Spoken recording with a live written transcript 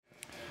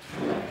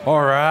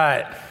All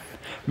right.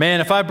 Man,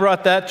 if I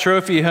brought that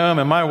trophy home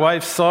and my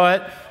wife saw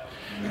it,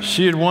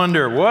 she'd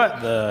wonder,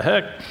 what the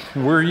heck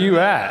were you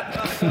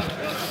at?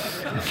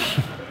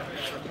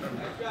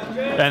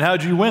 And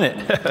how'd you win it?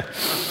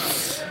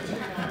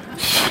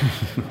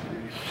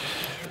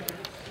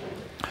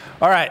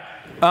 All right.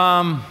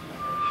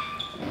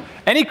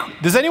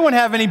 Does anyone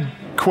have any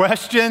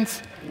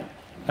questions?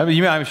 I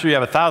mean, I'm sure you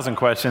have 1,000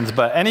 questions,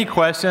 but any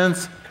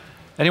questions?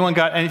 Anyone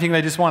got anything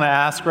they just want to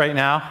ask right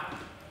now?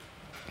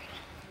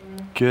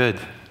 Good.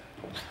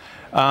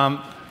 Or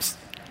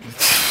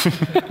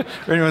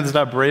anyone that's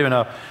not brave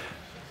enough.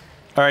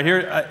 All right,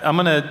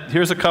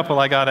 here's a couple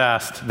I got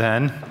asked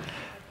then.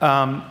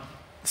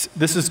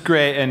 This is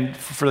great, and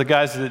for the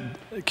guys that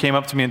came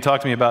up to me and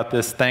talked to me about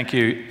this, thank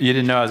you. You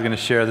didn't know I was going to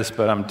share this,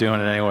 but I'm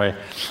doing it anyway.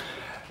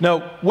 No,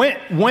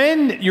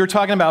 when you're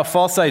talking about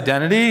false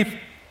identity,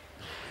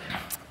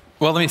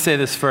 well, let me say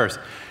this first.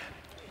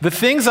 The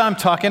things I'm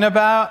talking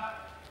about,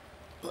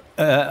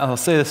 I'll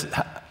say this.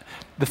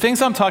 The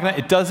things I'm talking about,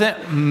 it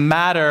doesn't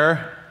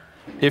matter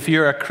if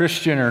you're a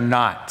Christian or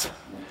not.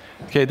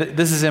 Okay,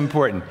 this is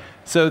important.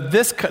 So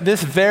this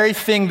very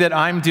thing that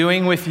I'm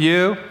doing with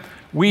you,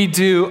 we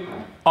do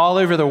all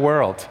over the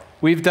world.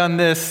 We've done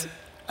this.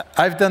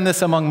 I've done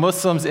this among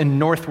Muslims in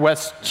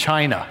northwest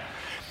China.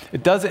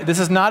 This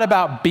is not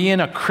about being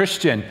a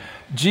Christian.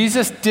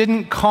 Jesus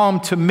didn't come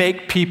to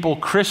make people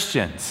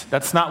Christians.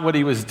 That's not what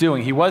he was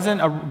doing. He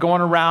wasn't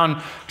going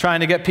around trying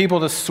to get people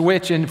to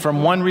switch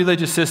from one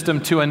religious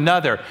system to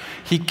another.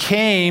 He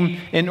came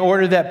in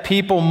order that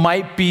people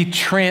might be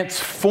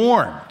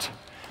transformed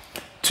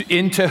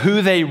into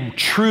who they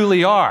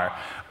truly are.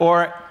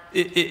 Or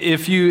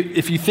if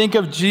you think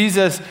of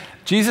Jesus,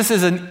 Jesus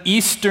is an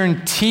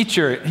Eastern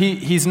teacher.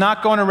 He's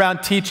not going around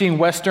teaching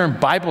Western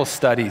Bible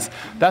studies.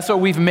 That's what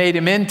we've made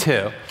him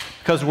into,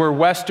 because we're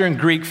Western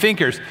Greek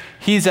thinkers.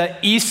 He's an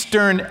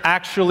Eastern,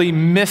 actually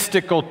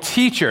mystical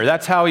teacher.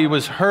 That's how he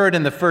was heard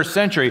in the first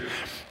century.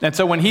 And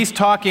so when he's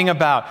talking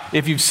about,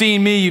 if you've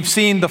seen me, you've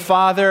seen the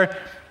Father,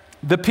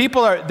 the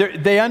people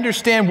they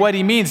understand what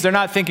he means. They're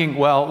not thinking,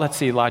 well, let's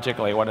see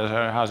logically,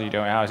 how's he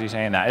doing? How is he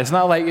saying that? It's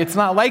not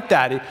like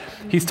that.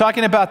 He's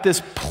talking about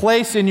this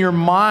place in your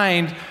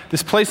mind,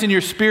 this place in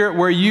your spirit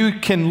where you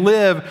can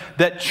live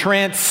that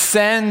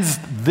transcends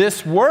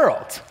this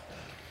world.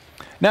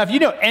 Now, if you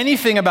know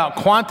anything about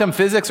quantum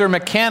physics or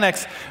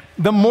mechanics,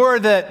 the more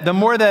that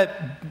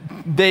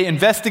they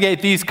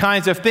investigate these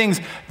kinds of things,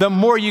 the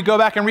more you go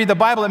back and read the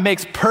Bible, it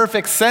makes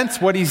perfect sense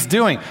what he's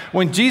doing.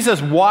 When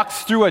Jesus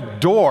walks through a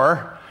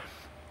door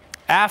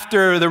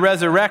after the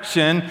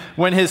resurrection,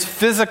 when his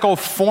physical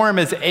form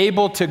is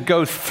able to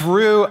go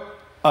through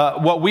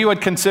what we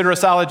would consider a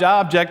solid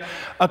object,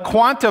 a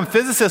quantum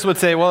physicist would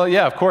say, well,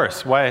 yeah, of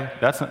course. Why?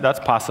 That's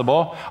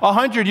possible.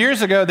 100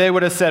 years ago, they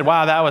would have said,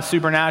 wow, that was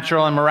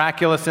supernatural and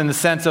miraculous in the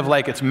sense of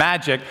like it's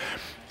magic.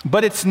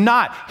 But it's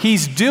not.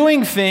 He's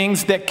doing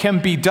things that can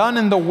be done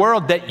in the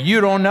world that you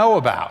don't know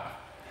about.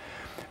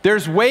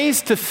 There's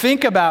ways to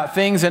think about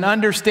things and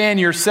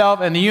understand yourself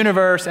and the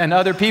universe and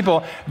other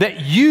people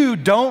that you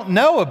don't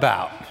know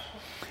about.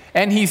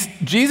 And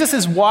Jesus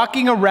is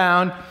walking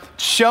around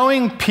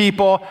showing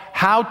people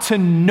how to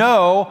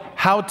know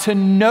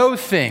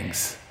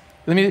things.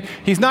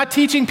 He's not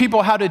teaching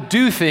people how to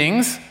do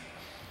things.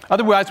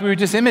 Otherwise, we would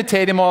just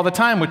imitate him all the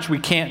time, which we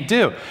can't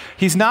do.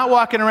 He's not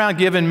walking around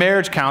giving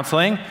marriage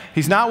counseling.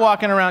 He's not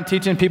walking around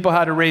teaching people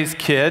how to raise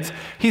kids.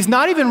 He's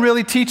not even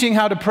really teaching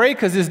how to pray,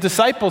 because his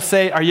disciples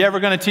say, are you ever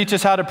going to teach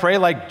us how to pray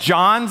like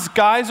John's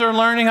guys are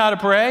learning how to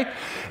pray?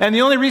 And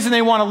the only reason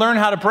they want to learn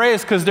how to pray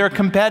is because they're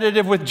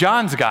competitive with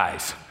John's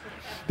guys.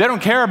 They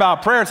don't care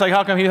about prayer. It's like,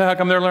 how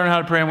come they're learning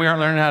how to pray and we aren't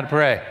learning how to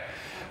pray?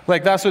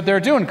 Like, that's what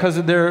they're doing,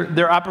 because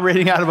they're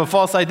operating out of a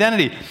false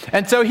identity.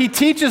 And so he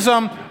teaches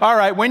them, all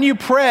right, when you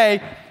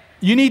pray,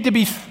 you need to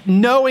be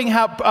knowing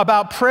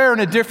about prayer in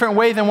a different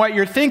way than what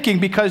you're thinking,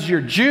 because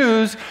you're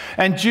Jews,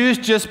 and Jews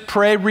just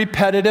pray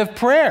repetitive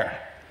prayer.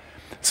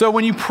 So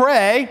when you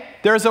pray,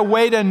 there's a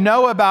way to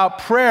know about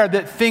prayer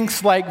that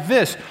thinks like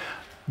this.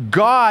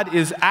 God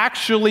is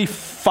actually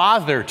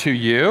Father to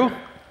you.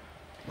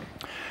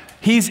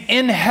 He's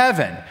in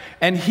heaven,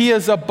 and he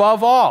is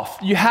above all.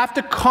 You have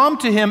to come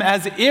to him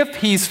as if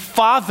he's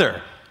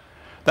Father.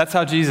 That's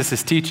how Jesus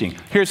is teaching.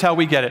 Here's how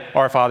we get it.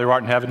 Our Father who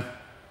art in heaven.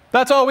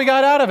 That's all we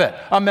got out of it.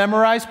 A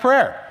memorized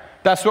prayer.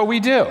 That's what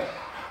we do.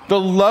 The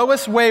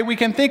lowest way we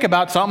can think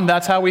about something,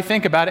 that's how we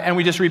think about it, and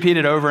we just repeat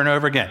it over and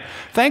over again.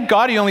 Thank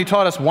God he only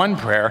taught us one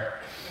prayer,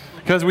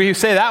 because we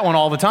say that one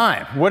all the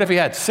time. What if he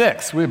had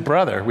 6?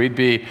 We'd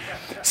be...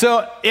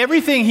 So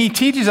everything he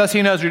teaches us,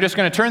 he knows you're just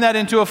going to turn that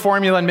into a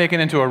formula and make it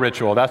into a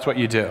ritual. That's what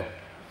you do.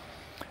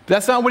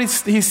 That's not what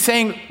he's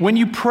saying. When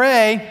you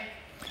pray,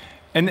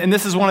 and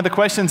this is one of the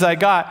questions I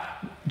got,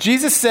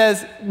 Jesus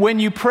says, when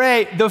you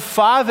pray, the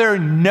Father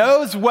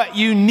knows what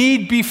you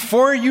need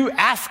before you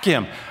ask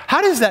him.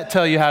 How does that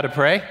tell you how to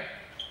pray?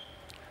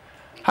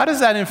 How does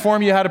that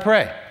inform you how to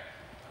pray?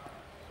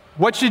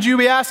 What should you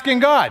be asking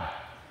God?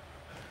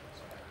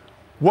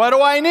 What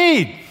do I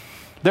need?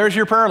 There's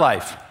your prayer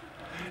life.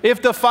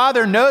 If the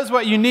Father knows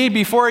what you need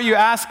before you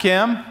ask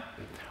him,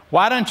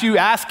 why don't you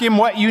ask him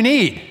what you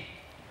need?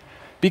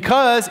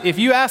 Because if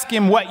you ask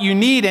him what you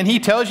need and he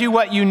tells you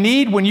what you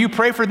need when you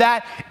pray for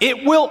that,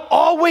 it will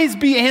always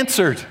be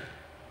answered.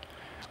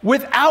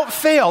 Without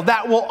fail,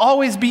 that will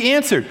always be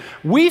answered.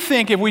 We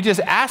think if we just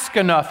ask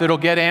enough, it'll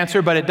get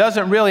answered, but it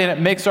doesn't really, and it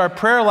makes our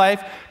prayer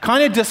life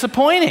kind of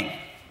disappointing.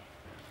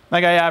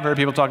 Like I've heard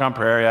people talk on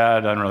prayer, yeah,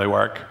 it doesn't really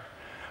work.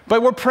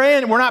 But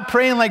we're not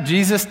praying like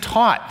Jesus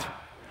taught.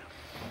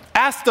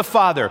 Ask the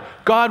Father,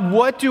 God,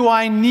 what do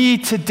I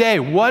need today?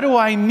 What do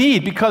I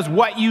need? Because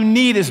what you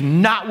need is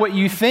not what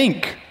you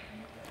think.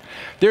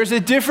 There's a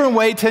different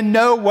way to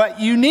know what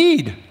you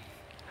need.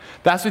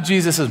 That's what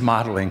Jesus is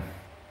modeling.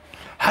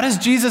 How does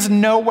Jesus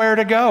know where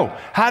to go?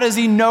 How does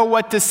he know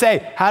what to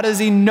say? How does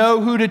he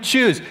know who to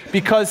choose?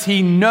 Because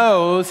he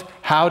knows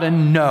how to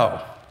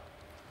know.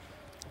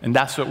 And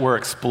that's what we're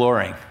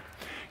exploring.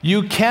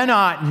 You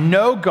cannot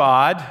know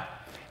God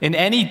in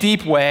any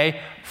deep way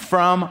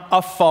from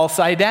a false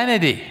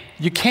identity.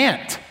 You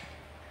can't.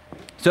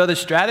 So the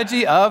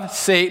strategy of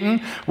Satan,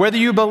 whether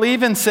you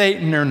believe in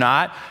Satan or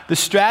not, the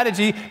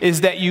strategy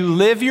is that you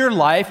live your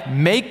life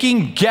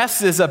making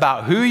guesses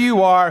about who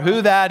you are,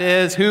 who that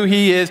is, who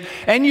he is,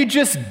 and you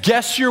just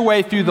guess your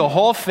way through the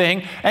whole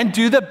thing and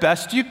do the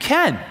best you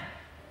can.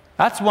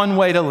 That's one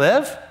way to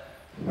live.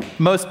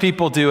 Most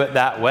people do it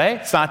that way.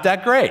 It's not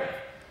that great.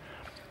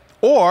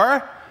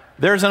 Or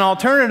there's an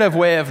alternative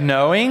way of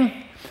knowing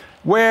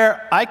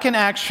where I can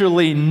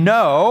actually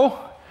know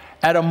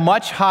at a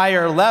much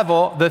higher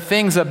level the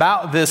things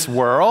about this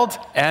world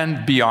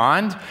and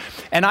beyond,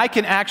 and I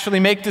can actually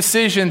make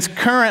decisions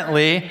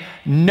currently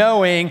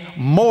knowing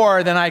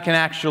more than I can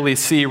actually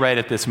see right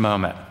at this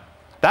moment.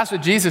 That's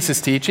what Jesus is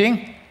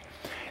teaching.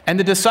 And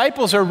the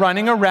disciples are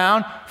running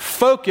around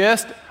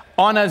focused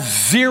on a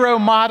zero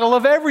model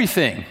of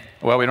everything.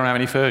 Well, we don't have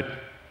any food.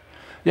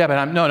 Yeah,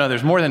 but no,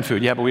 there's more than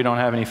food. Yeah, but we don't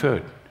have any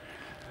food.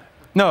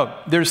 No,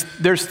 there's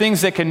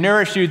things that can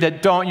nourish you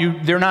that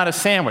they're not a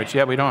sandwich.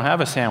 Yeah, we don't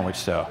have a sandwich,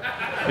 so.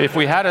 If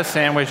we had a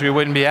sandwich, we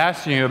wouldn't be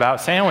asking you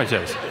about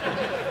sandwiches.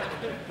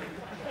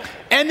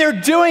 And they're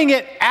doing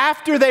it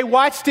after they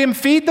watched him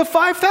feed the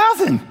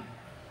 5,000.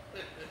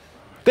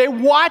 They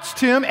watched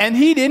him and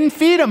he didn't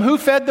feed them. Who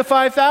fed the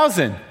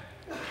 5,000?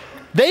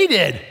 They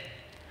did.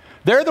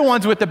 They're the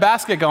ones with the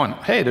basket going,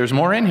 hey, there's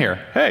more in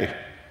here. Hey,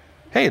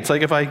 it's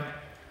like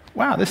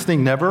wow, this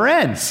thing never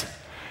ends.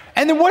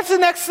 And then what's the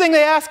next thing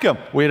they ask him?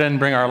 We didn't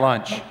bring our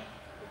lunch.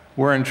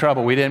 We're in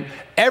trouble.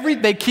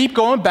 They keep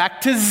going back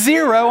to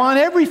zero on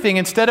everything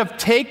instead of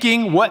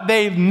taking what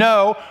they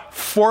know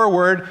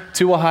forward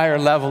to a higher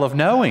level of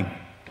knowing.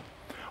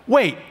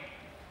 Wait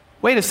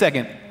a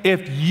second.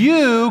 If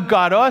you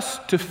got us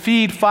to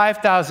feed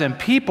 5,000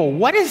 people,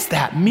 what does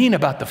that mean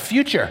about the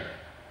future?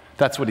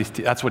 That's what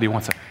he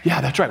wants to.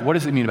 Yeah, that's right. What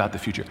does it mean about the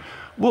future?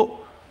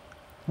 We'll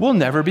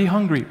never be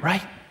hungry,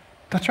 right?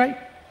 That's right.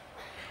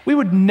 We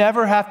would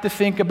never have to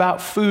think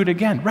about food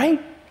again,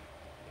 right?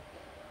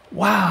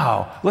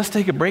 Wow, let's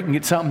take a break and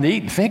get something to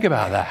eat and think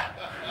about that.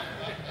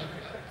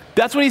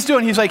 That's what he's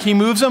doing. He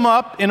moves them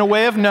up in a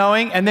way of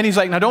knowing, and then he's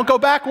like, now don't go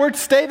backwards,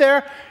 stay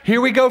there. Here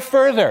we go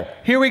further,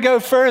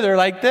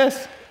 like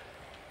this.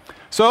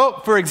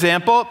 So, for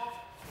example,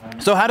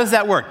 how does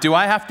that work? Do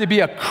I have to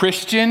be a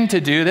Christian to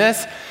do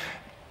this?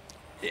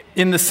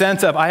 In the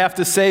sense of I have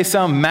to say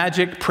some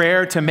magic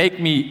prayer to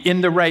make me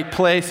in the right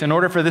place in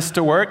order for this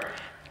to work?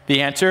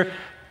 The answer,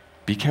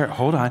 be careful,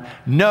 hold on.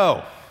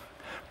 No,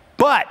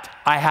 but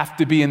I have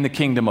to be in the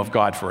kingdom of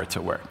God for it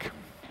to work.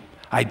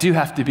 I do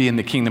have to be in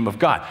the kingdom of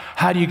God.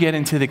 How do you get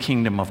into the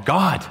kingdom of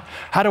God?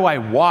 How do I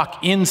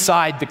walk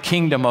inside the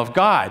kingdom of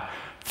God?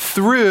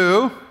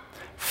 Through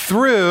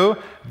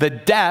the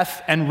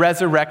death and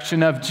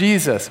resurrection of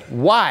Jesus.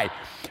 Why?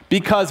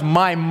 Because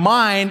my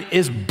mind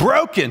is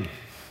broken.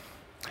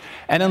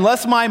 And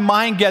unless my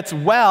mind gets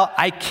well,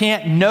 I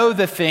can't know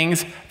the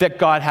things that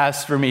God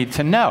has for me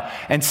to know.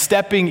 And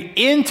stepping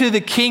into the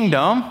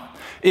kingdom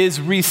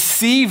is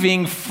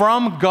receiving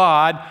from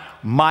God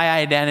my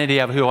identity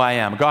of who I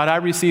am. God, I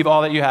receive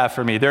all that you have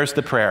for me. There's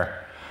the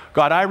prayer.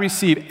 God, I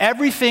receive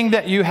everything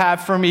that you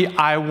have for me.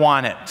 I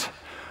want it.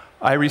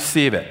 I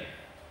receive it.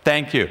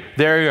 Thank you.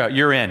 There you go.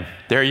 You're in.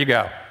 There you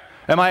go.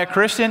 Am I a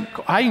Christian?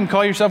 You can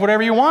call yourself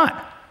whatever you want.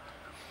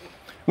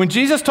 When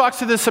Jesus talks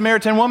to the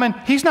Samaritan woman,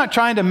 he's not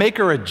trying to make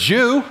her a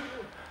Jew.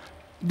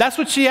 That's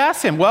what she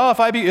asked him. Well, if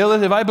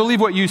I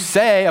believe what you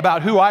say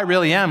about who I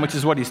really am, which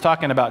is what he's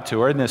talking about to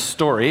her in this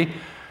story,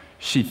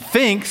 she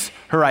thinks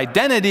her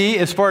identity,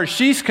 as far as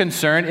she's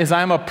concerned, is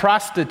I'm a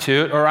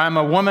prostitute or I'm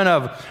a woman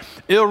of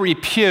ill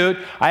repute.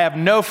 I have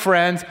no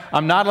friends.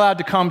 I'm not allowed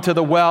to come to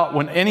the well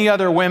when any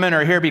other women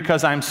are here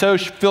because I'm so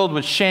filled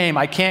with shame.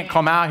 I can't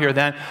come out here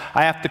then.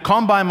 I have to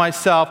come by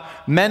myself.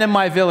 Men in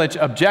my village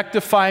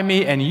objectify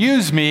me and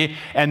use me,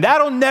 and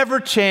that'll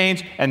never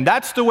change, and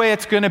that's the way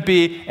it's going to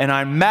be, and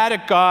I'm mad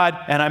at God,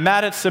 and I'm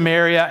mad at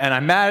Samaria, and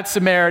I'm mad at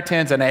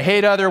Samaritans, and I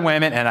hate other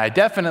women, and I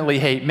definitely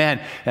hate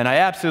men, and I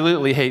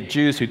absolutely hate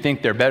Jews who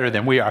think they're better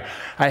than we are.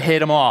 I hate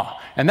them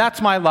all, and that's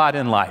my lot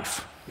in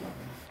life.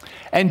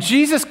 And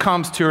Jesus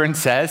comes to her and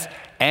says,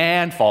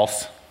 and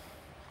false.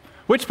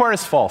 Which part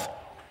is false?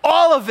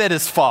 All of it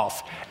is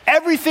false.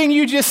 Everything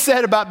you just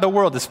said about the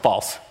world is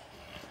false.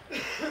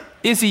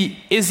 Is he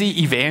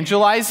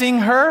evangelizing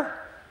her?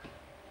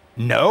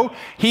 No.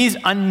 He's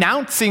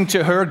announcing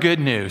to her good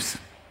news.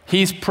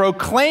 He's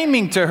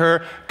proclaiming to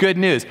her good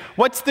news.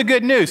 What's the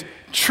good news?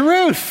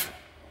 Truth.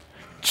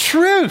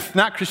 Truth.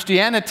 Not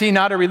Christianity,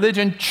 not a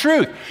religion.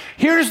 Truth.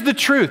 Here's the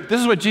truth.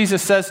 This is what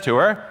Jesus says to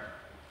her.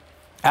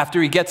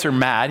 After he gets her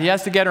mad, he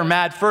has to get her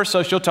mad first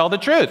so she'll tell the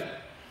truth.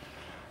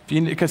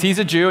 Because he's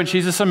a Jew and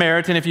she's a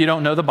Samaritan. If you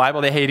don't know the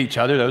Bible, they hate each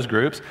other, those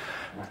groups.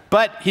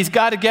 But he's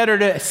got to get her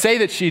to say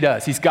that she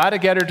does. He's got to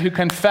get her to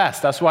confess.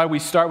 That's why we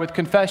start with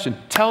confession.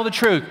 Tell the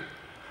truth.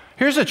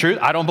 Here's the truth.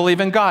 I don't believe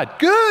in God.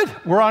 Good.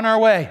 We're on our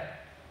way.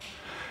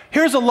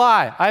 Here's a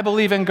lie. I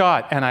believe in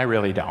God, and I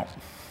really don't.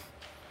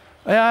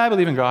 Yeah, I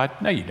believe in God.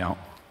 No, you don't.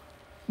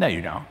 No,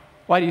 you don't.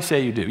 Why do you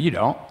say you do? You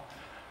don't.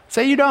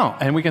 Say you don't,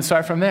 and we can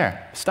start from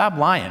there. Stop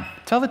lying.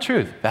 Tell the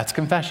truth. That's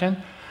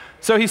confession.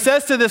 So he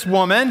says to this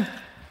woman,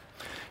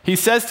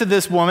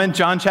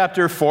 John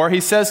chapter 4,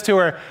 he says to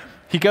her,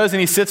 he goes and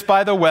he sits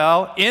by the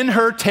well in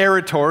her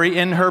territory,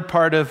 in her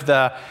part of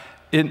the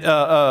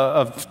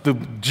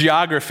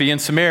geography in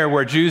Samaria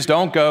where Jews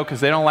don't go because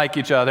they don't like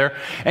each other.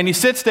 And he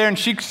sits there and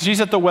she's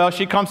at the well.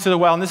 She comes to the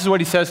well and this is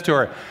what he says to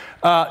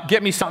her.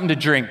 Get me something to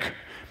drink.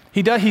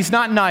 He's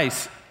not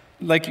nice.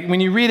 Like when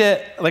you read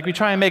it, like we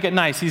try and make it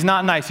nice. He's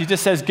not nice. He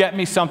just says, get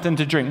me something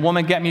to drink.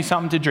 Woman, get me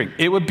something to drink.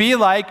 It would be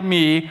like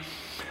me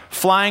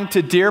flying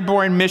to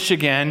Dearborn,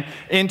 Michigan,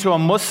 into a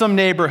Muslim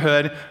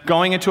neighborhood,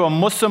 going into a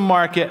Muslim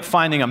market,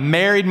 finding a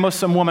married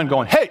Muslim woman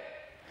going,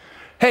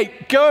 hey,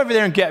 go over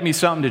there and get me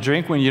something to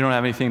drink when you don't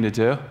have anything to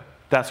do.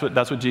 That's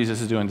what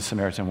Jesus is doing to the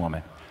Samaritan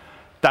woman.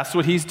 That's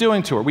what he's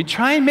doing to her. We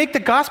try and make the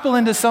gospel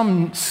into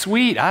some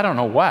sweet, I don't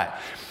know what.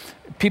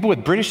 People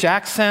with British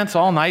accents,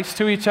 all nice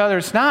to each other.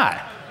 It's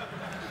not.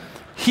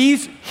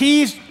 He's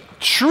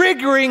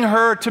triggering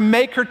her to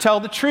make her tell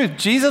the truth.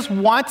 Jesus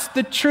wants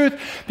the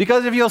truth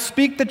because if you'll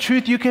speak the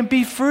truth, you can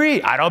be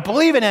free. I don't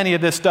believe in any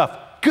of this stuff.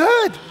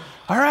 Good.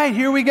 All right,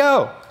 here we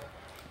go.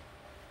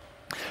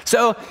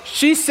 So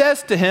she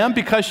says to him,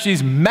 because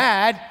she's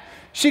mad,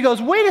 she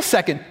goes, wait a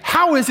second,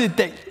 how is it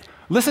that,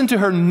 listen to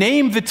her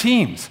name the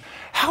teams.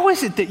 How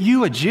is it that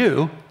you, a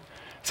Jew,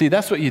 see,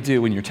 that's what you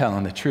do when you're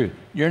telling the truth.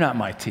 You're not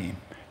my team.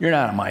 You're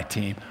not on my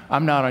team.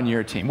 I'm not on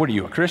your team. What are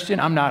you, a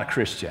Christian? I'm not a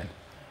Christian.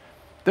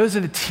 Those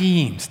are the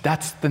teams.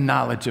 That's the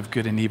knowledge of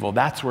good and evil.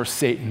 That's where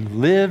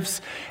Satan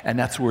lives, and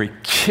that's where he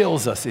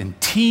kills us in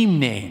team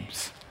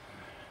names.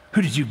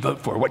 Who did you vote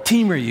for? What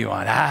team are you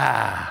on?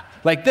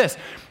 Like this.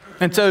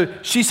 And so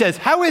she says,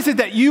 how is it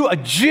that you, a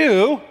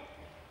Jew,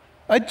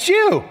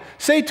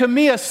 say to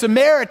me, a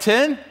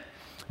Samaritan,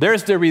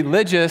 there's the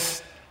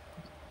religious,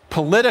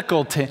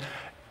 political team,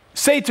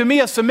 say to me,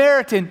 a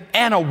Samaritan,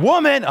 and a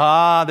woman,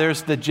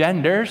 there's the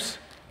genders,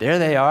 there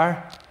they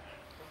are.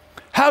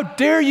 How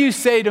dare you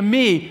say to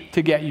me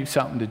to get you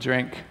something to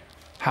drink?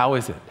 How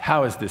is it?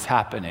 How is this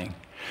happening?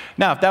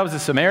 Now, if that was a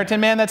Samaritan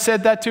man that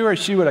said that to her,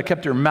 she would have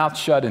kept her mouth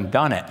shut and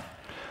done it.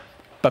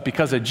 But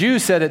because a Jew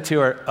said it to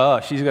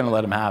her, she's going to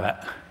let him have it.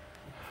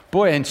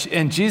 Boy,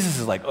 and Jesus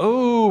is like,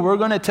 we're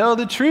going to tell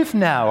the truth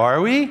now,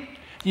 are we?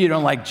 You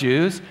don't like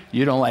Jews,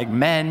 you don't like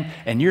men,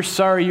 and you're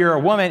sorry you're a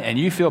woman, and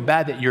you feel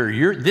bad that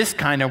you're this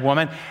kind of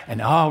woman, and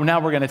now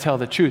we're going to tell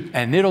the truth.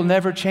 And it'll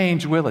never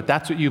change, will it?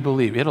 That's what you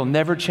believe. It'll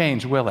never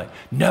change, will it?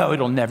 No,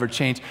 it'll never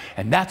change.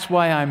 And that's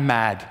why I'm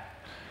mad.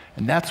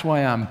 And that's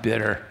why I'm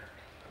bitter.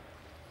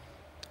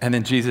 And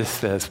then Jesus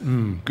says,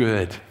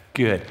 good.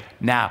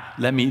 Now,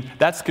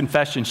 that's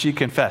confession. She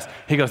confessed.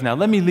 He goes, now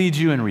let me lead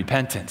you in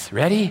repentance.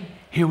 Ready?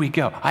 Here we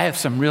go. I have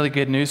some really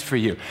good news for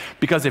you.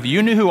 Because if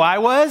you knew who I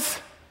was,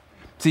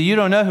 see, you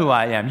don't know who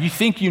I am. You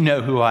think you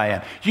know who I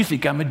am. You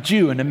think I'm a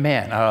Jew and a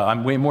man.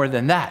 I'm way more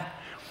than that.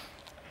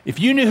 If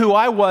you knew who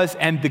I was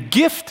and the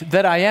gift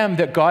that I am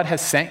that God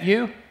has sent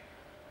you,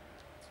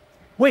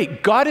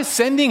 wait, God is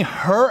sending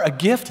her a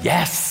gift?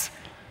 Yes.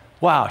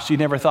 Wow, she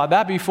never thought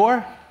that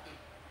before.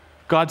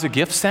 God's a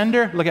gift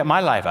sender? Look at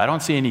my life. I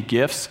don't see any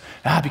gifts.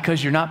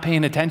 Because you're not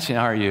paying attention,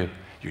 are you?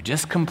 You're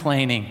just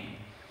complaining.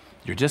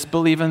 You're just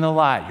believing the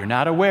lie. You're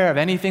not aware of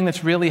anything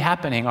that's really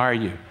happening, are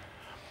you?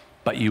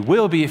 But you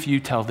will be if you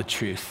tell the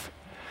truth.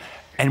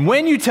 And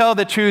when you tell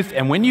the truth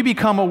and when you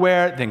become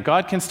aware, then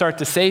God can start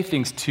to say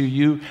things to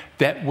you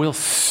that will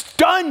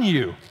stun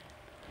you.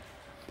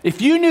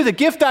 If you knew the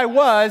gift I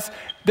was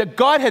that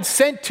God had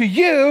sent to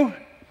you,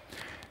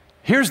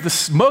 here's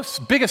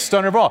the biggest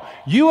stunner of all.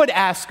 You would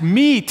ask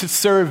me to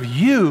serve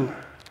you.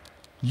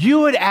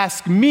 You would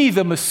ask me,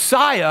 the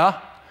Messiah,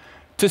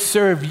 to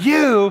serve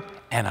you,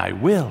 and I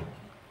will.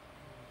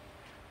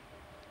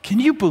 Can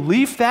you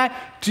believe that?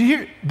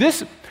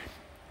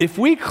 If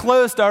we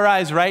closed our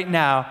eyes right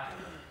now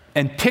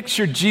and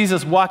pictured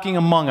Jesus walking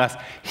among us,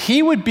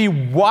 he would be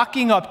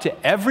walking up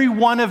to every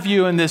one of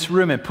you in this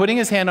room and putting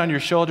his hand on your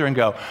shoulder and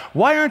go,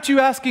 why aren't you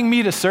asking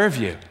me to serve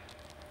you?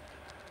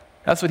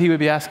 That's what he would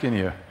be asking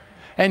you.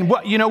 And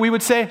we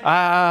would say,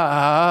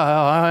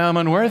 I'm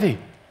unworthy.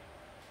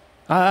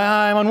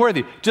 I'm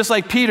unworthy. Just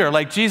like Peter,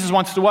 like Jesus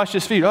wants to wash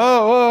his feet.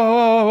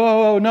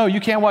 Oh, no, you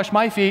can't wash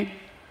my feet.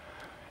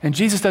 And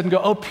Jesus doesn't go,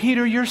 oh,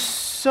 Peter, you're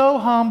so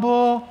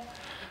humble.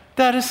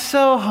 That is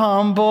so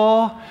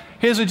humble.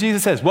 Here's what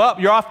Jesus says. Well,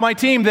 you're off my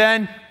team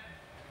then.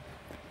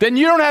 Then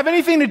you don't have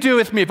anything to do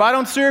with me. If I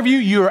don't serve you,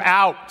 you're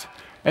out.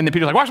 And then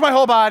Peter's like, wash my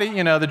whole body.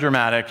 The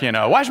dramatic,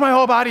 wash my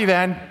whole body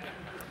then.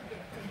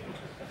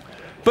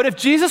 But if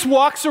Jesus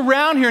walks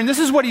around here, and this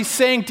is what he's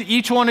saying to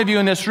each one of you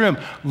in this room,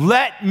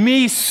 let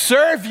me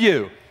serve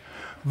you.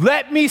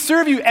 Let me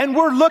serve you. And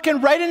we're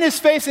looking right in his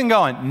face and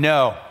going,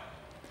 no,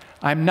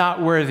 I'm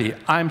not worthy.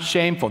 I'm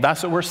shameful.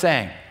 That's what we're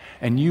saying.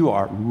 And you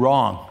are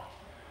wrong.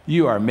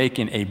 You are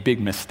making a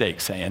big mistake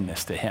saying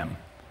this to him.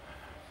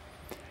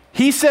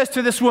 He says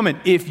to this woman,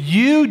 if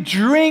you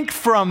drink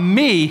from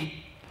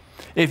me,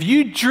 if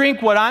you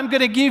drink what I'm going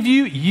to give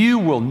you, you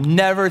will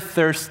never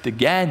thirst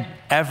again,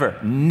 ever,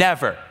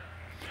 never.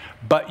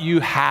 But you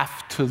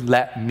have to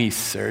let me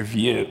serve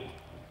you.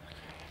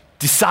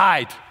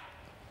 Decide.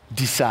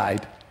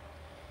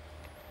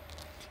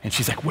 And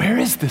she's like, where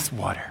is this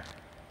water?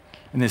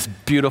 And this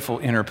beautiful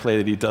interplay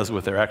that he does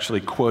with her, actually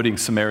quoting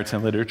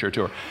Samaritan literature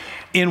to her.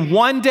 In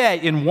one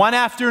day, in one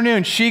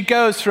afternoon, she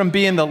goes from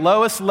being the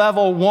lowest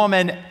level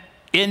woman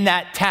in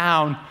that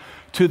town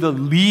to the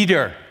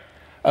leader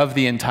of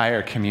the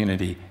entire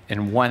community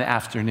in one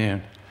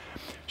afternoon.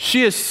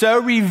 She is so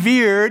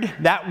revered,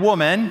 that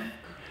woman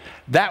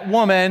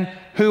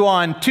who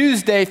on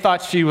Tuesday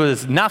thought she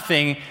was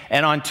nothing,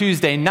 and on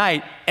Tuesday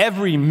night,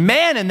 every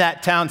man in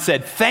that town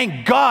said,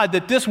 thank God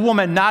that this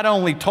woman not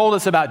only told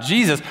us about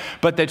Jesus,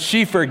 but that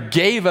she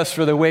forgave us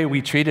for the way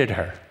we treated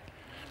her.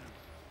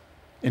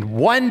 In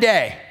one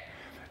day,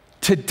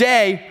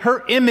 today,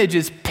 her image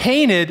is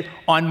painted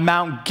on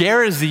Mount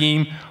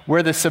Gerizim,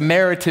 where the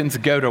Samaritans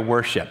go to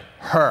worship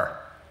her.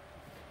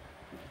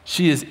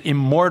 She is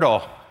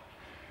immortal.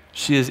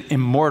 She is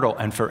immortal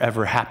and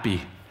forever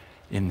happy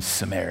in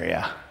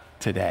Samaria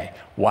today.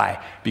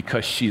 Why?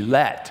 Because she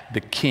let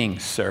the king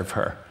serve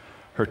her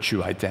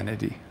true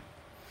identity.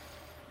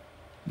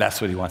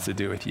 That's what he wants to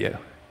do with you.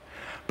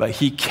 But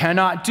he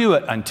cannot do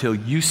it until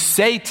you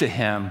say to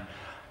him,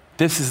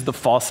 this is the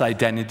false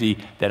identity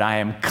that I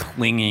am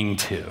clinging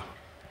to.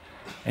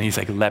 And he's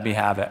like, let me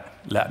have it.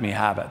 Let me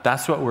have it.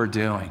 That's what we're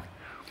doing.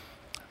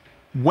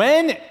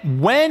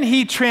 When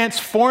he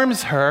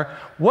transforms her,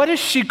 what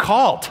is she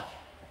called?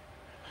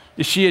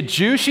 Is she a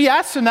Jew? She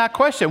asks him that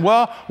question.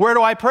 Well, where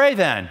do I pray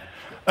then?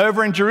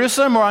 Over in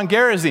Jerusalem or on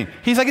Gerizim?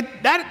 He's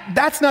like,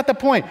 that's not the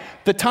point.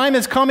 The time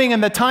is coming,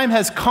 and the time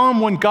has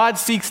come when God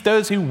seeks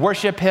those who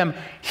worship him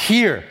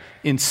here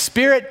in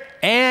spirit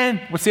and,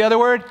 what's the other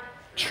word?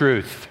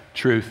 Truth.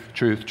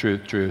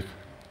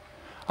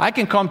 I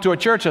can come to a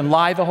church and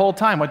lie the whole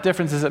time. What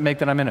difference does it make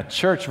that I'm in a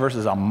church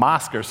versus a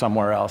mosque or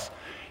somewhere else?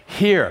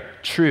 Here,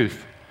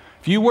 truth.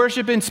 If you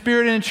worship in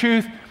spirit and in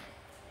truth,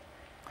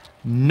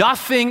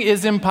 nothing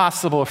is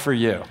impossible for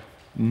you.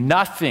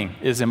 Nothing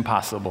is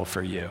impossible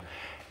for you.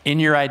 In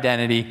your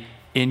identity,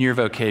 in your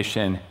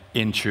vocation,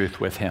 in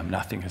truth with him,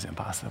 nothing is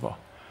impossible.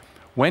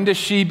 When does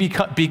she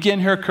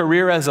begin her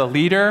career as a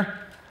leader?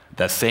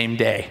 The same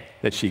day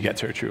that she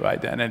gets her true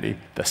identity,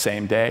 the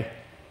same day.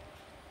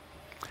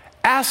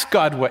 Ask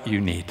God what you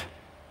need.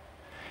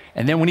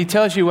 And then when he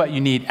tells you what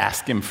you need,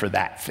 ask him for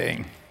that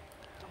thing.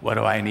 What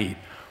do I need?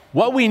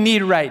 What we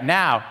need right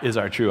now is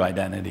our true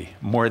identity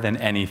more than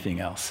anything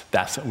else.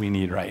 That's what we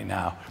need right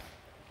now,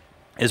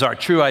 is our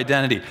true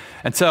identity.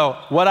 And so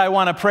what I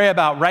want to pray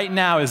about right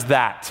now is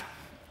that,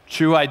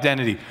 true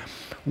identity.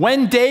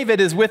 When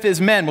David is with his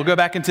men, we'll go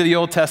back into the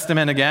Old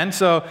Testament again.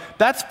 So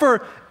that's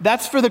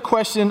for the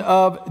question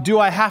of, do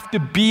I have to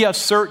be a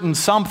certain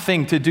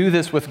something to do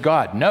this with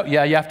God? No,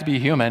 yeah, you have to be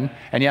human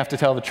and you have to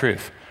tell the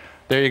truth.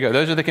 There you go.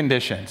 Those are the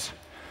conditions.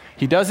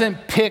 He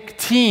doesn't pick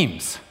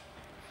teams.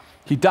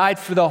 He died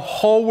for the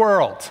whole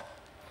world.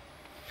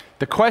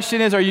 The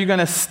question is, are you going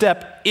to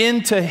step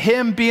into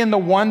him being the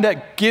one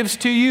that gives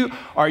to you,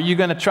 or are you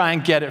going to try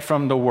and get it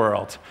from the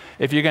world?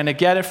 If you're going to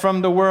get it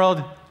from the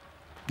world,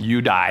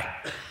 you die.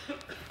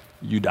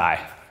 You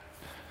die.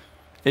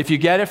 If you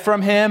get it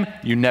from him,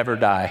 you never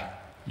die.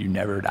 You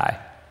never die.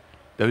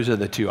 Those are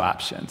the two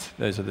options.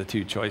 Those are the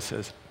two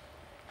choices.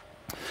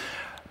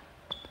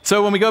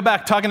 So when we go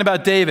back talking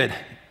about David's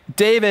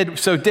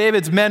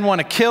men want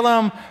to kill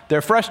him.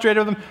 They're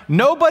frustrated with him.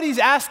 Nobody's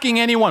asking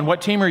anyone,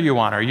 what team are you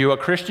on? Are you a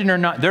Christian or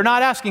not? They're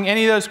not asking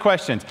any of those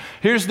questions.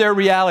 Here's their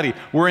reality.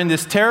 We're in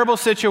this terrible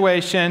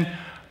situation.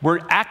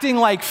 We're acting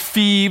like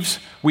thieves.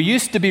 We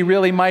used to be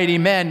really mighty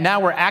men. Now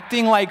we're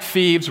acting like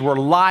thieves. We're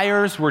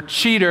liars. We're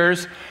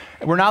cheaters.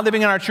 We're not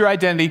living in our true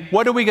identity.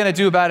 What are we going to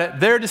do about it?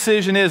 Their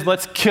decision is,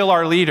 let's kill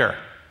our leader.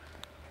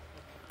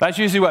 That's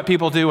usually what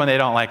people do when they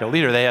don't like a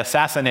leader. They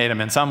assassinate him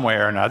in some way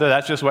or another.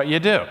 That's just what you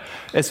do.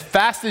 As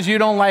fast as you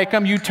don't like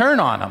him, you turn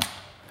on him.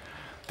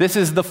 This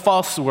is the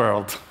false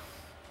world.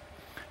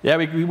 Yeah,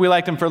 we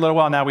liked him for a little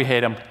while. Now we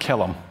hate him.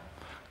 Kill him.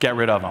 Get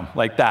rid of him.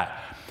 Like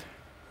that.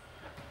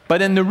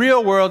 But in the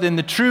real world, in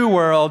the true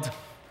world,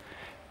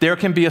 there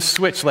can be a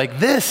switch like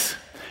this.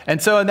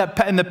 And so in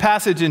the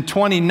passage in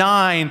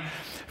 29,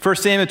 1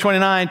 Samuel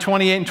 29,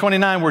 28, and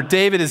 29, where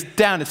David is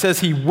down, it says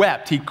he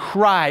wept, he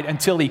cried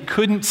until he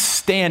couldn't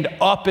stand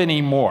up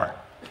anymore.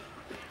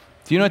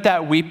 Do you know what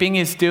that weeping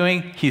is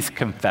doing? He's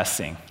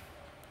confessing.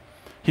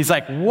 He's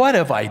like, what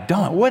have I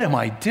done? What am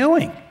I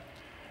doing?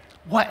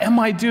 What am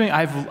I doing?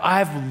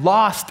 I've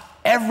lost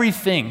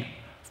everything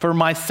for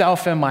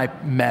myself and my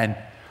men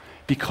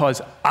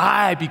because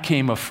I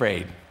became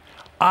afraid.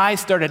 I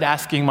started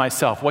asking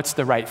myself, what's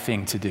the right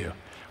thing to do?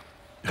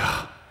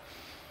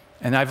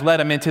 And I've led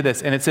him into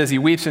this. And it says he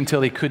weeps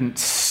until he couldn't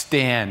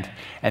stand.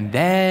 And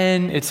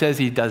then it says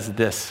he does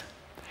this.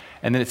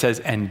 And then it says,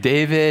 and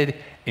David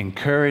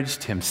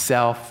encouraged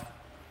himself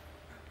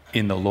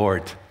in the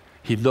Lord.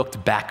 He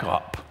looked back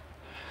up.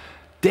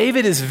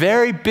 David is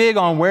very big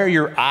on where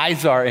your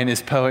eyes are in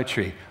his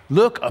poetry.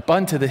 Look up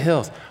unto the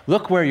hills.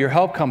 Look where your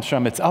help comes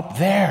from. It's up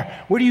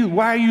there.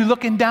 Why are you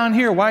looking down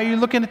here? Why are you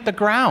looking at the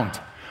ground?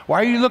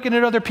 Why are you looking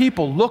at other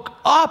people? Look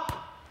up.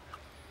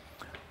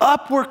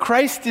 Up where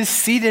Christ is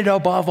seated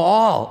above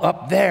all,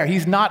 up there.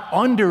 He's not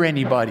under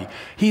anybody.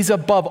 He's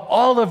above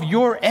all of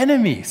your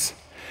enemies.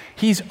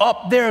 He's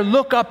up there.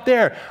 Look up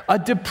there. A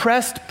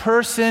depressed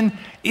person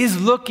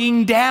is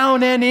looking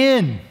down and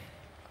in.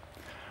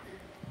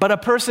 But a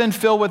person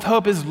filled with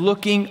hope is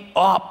looking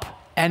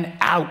up and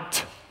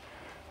out.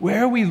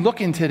 Where are we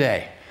looking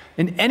today?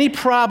 In any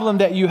problem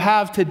that you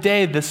have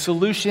today, the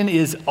solution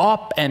is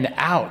up and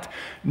out.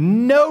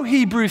 No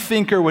Hebrew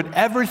thinker would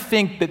ever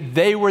think that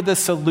they were the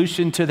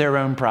solution to their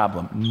own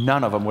problem.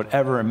 None of them would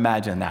ever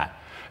imagine that.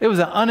 It was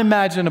an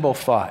unimaginable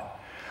thought.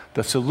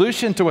 The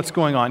solution to what's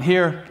going on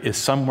here is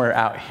somewhere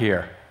out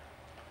here.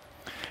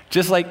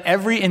 Just like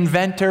every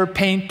inventor,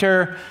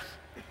 painter,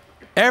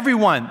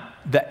 everyone,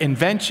 the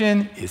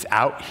invention is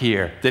out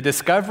here. The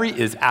discovery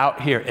is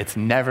out here. It's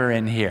never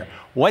in here.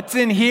 What's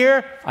in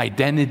here?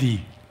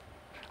 Identity.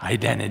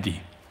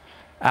 Identity.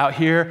 Out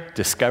here,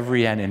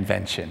 discovery and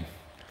invention.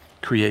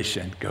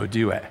 Creation. Go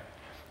do it.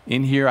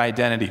 In here,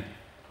 identity.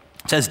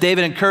 It says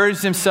David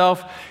encouraged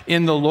himself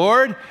in the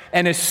Lord,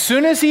 and as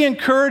soon as he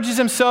encourages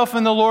himself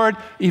in the Lord,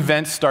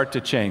 events start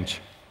to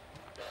change.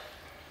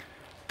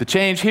 The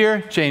change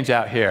here, change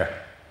out here.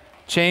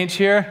 Change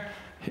here.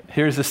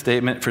 Here's the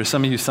statement for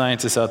some of you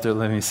scientists out there.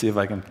 Let me see if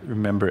I can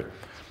remember it.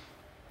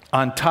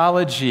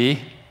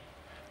 Ontology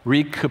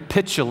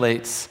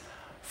recapitulates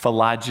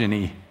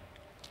phylogeny.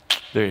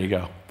 There you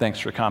go. Thanks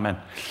for comment.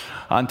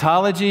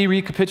 Ontology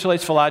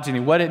recapitulates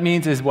phylogeny. What it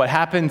means is what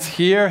happens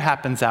here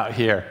happens out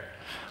here.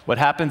 What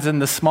happens in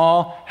the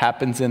small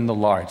happens in the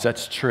large.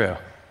 That's true.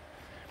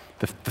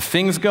 The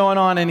things going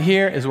on in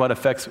here is what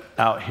affects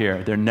out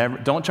here.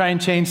 Don't try and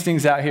change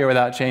things out here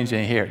without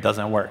changing here. It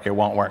doesn't work. It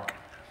won't work.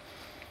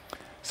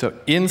 So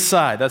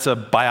inside, that's a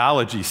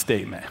biology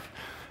statement.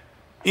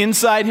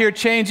 Inside here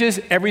changes,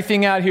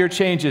 everything out here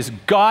changes.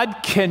 God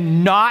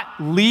cannot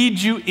lead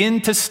you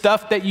into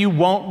stuff that you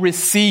won't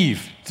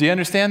receive. Do you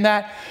understand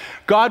that?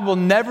 God will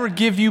never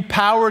give you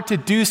power to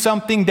do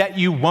something that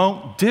you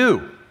won't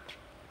do.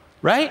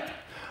 Right?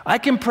 I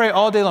can pray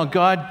all day long,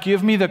 God,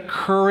 give me the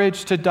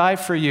courage to die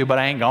for you, but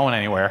I ain't going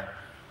anywhere.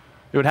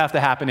 It would have to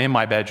happen in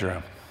my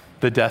bedroom,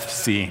 the death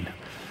scene.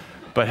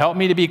 But help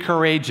me to be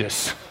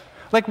courageous.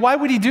 Like, why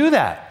would he do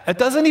that? It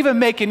doesn't even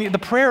make any, the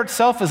prayer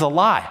itself is a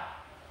lie.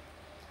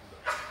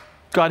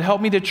 God,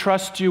 help me to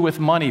trust you with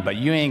money, but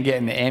you ain't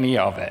getting any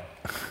of it.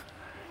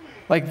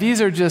 Like,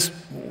 these are just,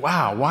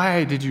 wow,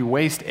 why did you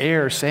waste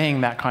air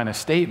saying that kind of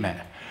statement?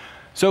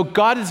 So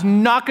God is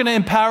not going to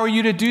empower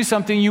you to do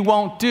something you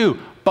won't do,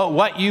 but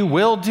what you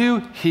will do,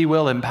 he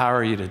will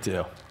empower you to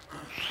do.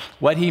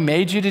 What he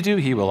made you to do,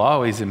 he will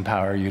always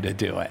empower you to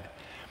do it.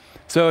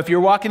 So if you're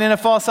walking in a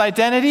false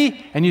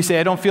identity and you say,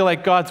 I don't feel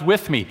like God's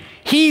with me,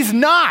 he's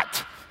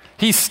not.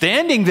 He's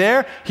standing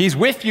there, he's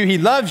with you, he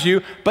loves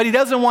you, but he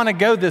doesn't want to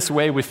go this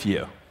way with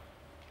you.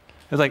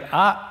 It's like,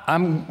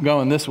 I'm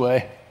going this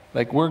way.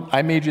 Like,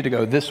 I made you to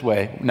go this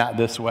way, not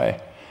this way.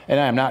 And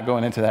I'm not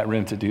going into that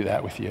room to do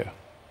that with you.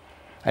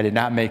 I did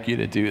not make you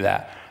to do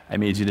that. I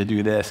made you to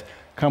do this.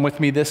 Come with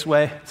me this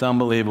way. It's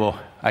unbelievable.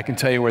 I can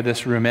tell you where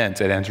this room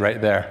ends. It ends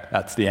right there.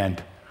 That's the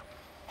end.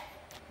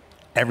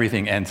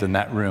 Everything ends in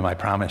that room, I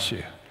promise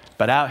you.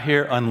 But out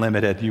here,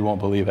 unlimited. You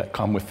won't believe it.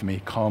 Come with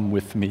me. Come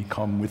with me.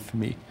 Come with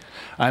me.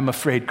 I'm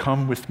afraid.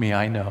 Come with me.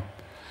 I know.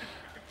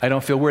 I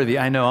don't feel worthy.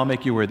 I know. I'll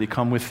make you worthy.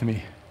 Come with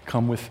me.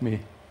 Come with me.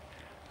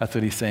 That's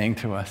what he's saying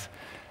to us.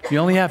 You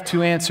only have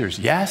two answers,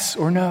 yes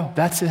or no.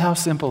 That's how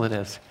simple it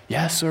is.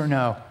 Yes or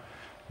no.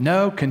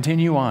 No,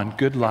 continue on.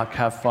 Good luck.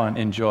 Have fun.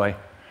 Enjoy.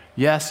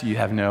 Yes, you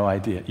have no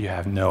idea. You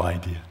have no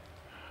idea.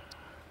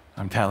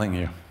 I'm telling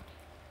you.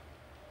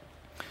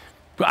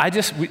 But I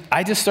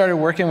just started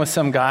working with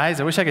some guys.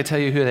 I wish I could tell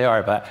you who they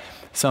are, but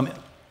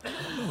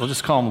we'll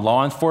just call them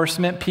law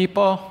enforcement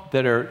people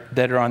that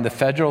are on the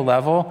federal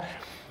level.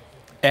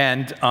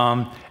 And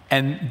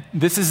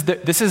this is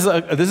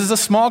a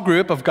small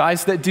group of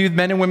guys that do,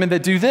 men and women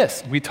that do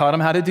this. We taught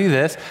them how to do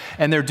this,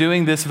 and they're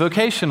doing this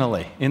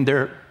vocationally in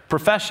their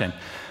profession.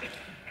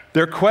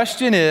 Their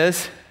question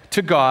is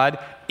to God,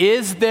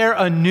 is there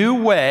a new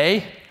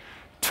way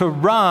to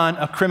run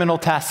a criminal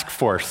task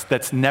force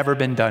that's never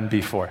been done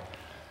before.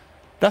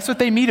 That's what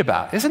they meet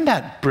about. Isn't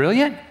that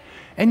brilliant?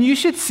 And you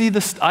should see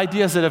the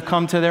ideas that have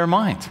come to their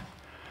mind.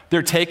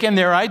 They're taking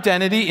their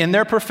identity in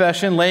their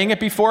profession, laying it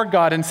before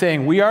God and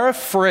saying, we are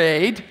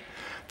afraid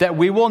that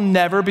we will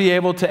never be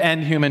able to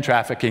end human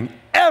trafficking,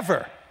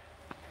 ever.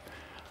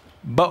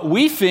 But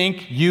we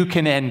think you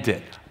can end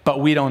it, but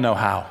we don't know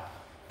how.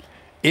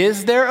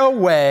 Is there a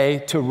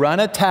way to run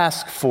a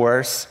task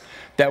force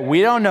that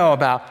we don't know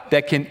about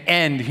that can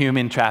end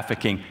human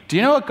trafficking? Do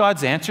you know what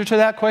God's answer to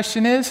that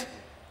question is?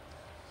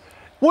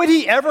 Would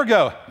he ever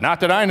go, not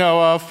that I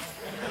know of?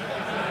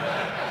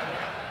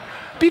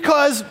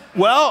 Because,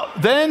 well,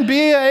 then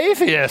be an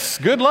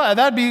atheist. Good luck.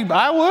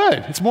 I would.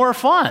 It's more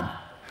fun.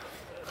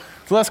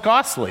 It's less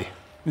costly.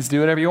 Just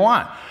do whatever you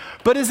want.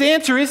 But his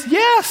answer is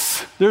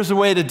yes, there's a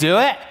way to do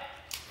it.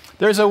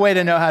 There's a way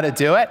to know how to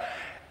do it.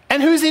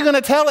 And who's he going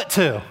to tell it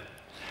to?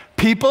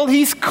 People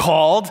he's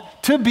called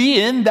to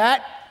be in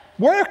that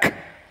work.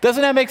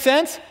 Doesn't that make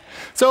sense?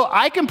 So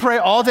I can pray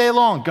all day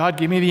long, God,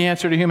 give me the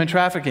answer to human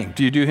trafficking.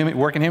 Do you do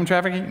work in human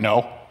trafficking?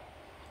 No.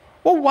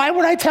 Well, why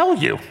would I tell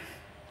you?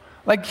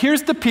 Like,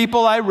 here's the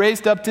people I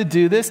raised up to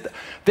do this.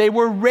 They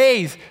were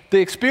raised. The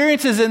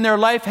experiences in their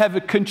life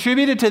have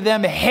contributed to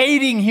them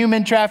hating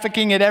human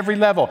trafficking at every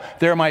level.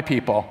 They're my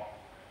people.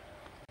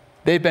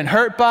 They've been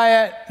hurt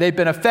by it. They've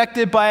been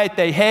affected by it.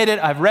 They hate it.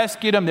 I've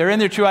rescued them. They're in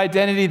their true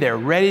identity. They're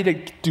ready to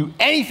do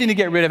anything to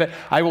get rid of it.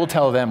 I will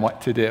tell them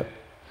what to do.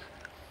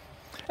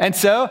 And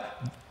so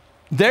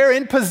they're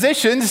in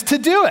positions to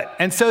do it.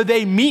 And so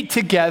they meet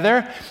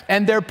together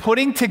and they're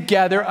putting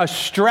together a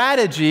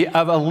strategy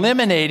of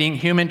eliminating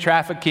human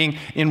trafficking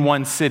in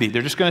one city.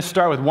 They're just going to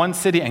start with one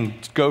city and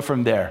go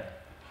from there.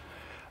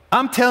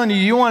 I'm telling you,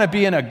 you want to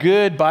be in a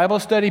good Bible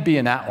study, be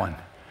in that one.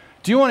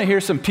 Do you want to hear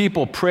some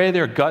people pray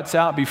their guts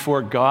out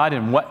before God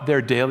and what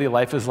their daily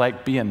life is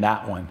like? Be in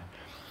that one.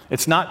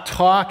 It's not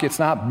talk. It's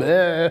not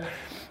bleh.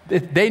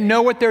 They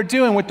know what they're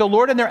doing with the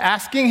Lord and they're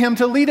asking him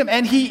to lead them,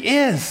 and he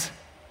is.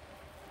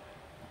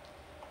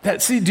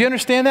 See, do you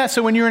understand that?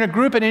 So when you're in a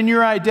group and in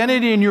your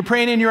identity and you're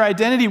praying in your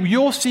identity,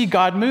 you'll see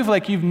God move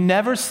like you've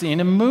never seen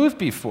him move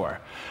before.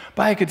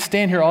 But I could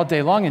stand here all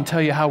day long and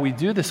tell you how we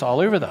do this all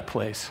over the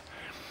place.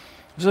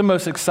 This is the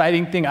most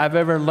exciting thing I've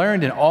ever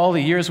learned in all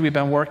the years we've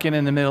been working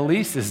in the Middle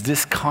East is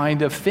this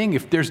kind of thing.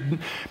 If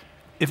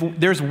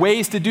there's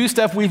ways to do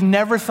stuff we've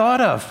never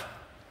thought of.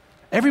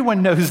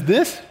 Everyone knows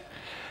this.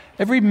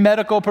 Every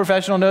medical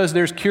professional knows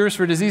there's cures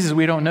for diseases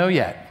we don't know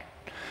yet.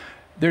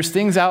 There's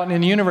things out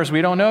in the universe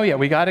we don't know yet.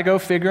 We got to go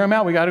figure them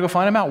out. We got to go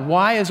find them out.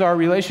 Why is our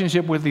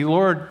relationship with the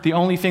Lord the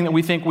only thing that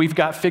we think we've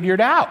got figured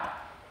out?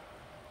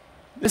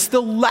 It's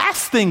the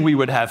last thing we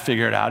would have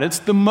figured out. It's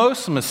the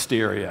most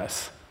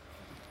mysterious.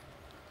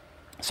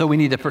 So we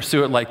need to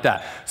pursue it like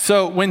that.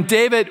 So when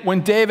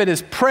David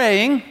is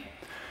praying,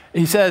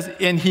 he says,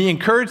 and he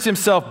encouraged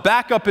himself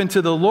back up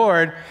into the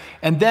Lord,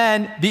 and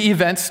then the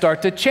events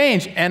start to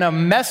change. And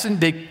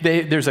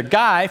there's a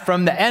guy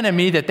from the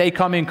enemy that they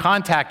come in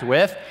contact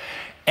with,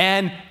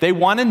 and they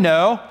want to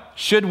know,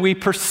 should we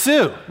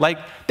pursue? Like,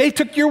 they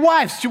took your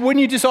wives.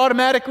 Wouldn't you just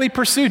automatically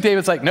pursue?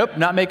 David's like, nope,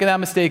 not making that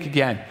mistake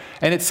again.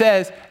 And it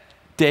says,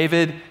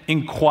 David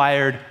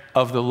inquired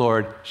of the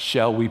Lord,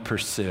 shall we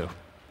pursue?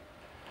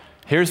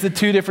 Here's the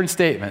two different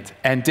statements.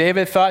 And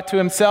David thought to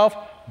himself,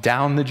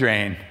 down the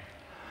drain.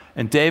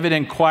 And David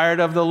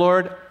inquired of the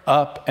Lord,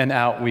 up and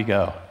out we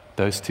go.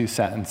 Those two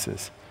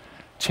sentences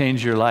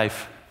change your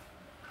life.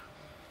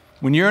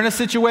 When you're in a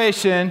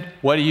situation,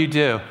 what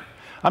do?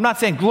 I'm not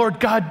saying, Lord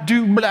God,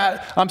 do blah.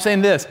 I'm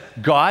saying this,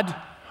 God,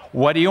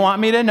 what do you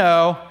want me to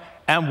know?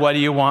 And what do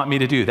you want me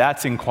to do?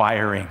 That's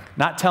inquiring.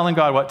 Not telling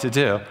God what to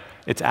do.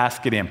 It's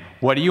asking him,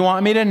 what do you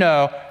want me to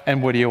know?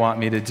 And what do you want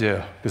me to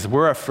do? Because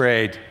we're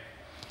afraid.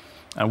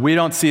 And we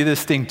don't see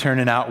this thing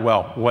turning out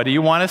well. What do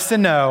you want us to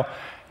know?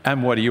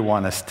 And what do you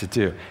want us to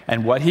do?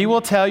 And what he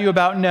will tell you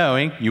about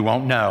knowing, you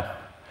won't know.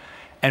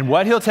 And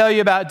what he'll tell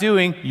you about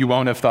doing, you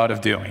won't have thought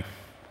of doing.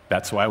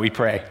 That's why we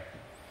pray.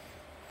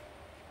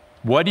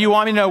 What do you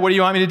want me to know? What do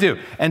you want me to do?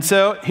 And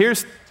so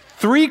here's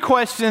 3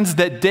 questions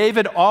that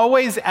David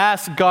always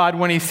asks God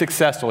when he's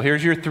successful.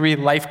 Here's your 3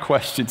 life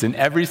questions in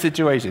every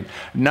situation.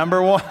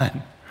 Number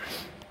 1,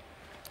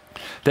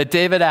 that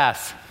David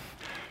asks,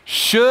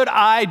 should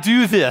I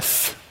do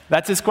this?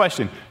 That's his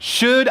question.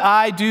 Should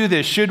I do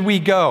this? Should we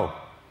go?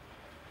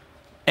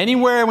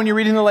 Anywhere when you're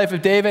reading the life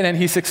of David and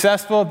he's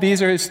successful,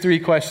 these are his 3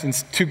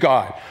 questions to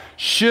God.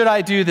 Should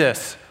I do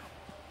this?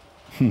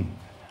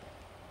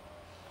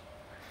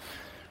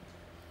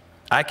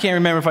 I can't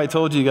remember if I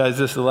told you guys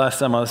this the last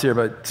time I was here,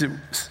 but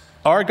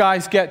our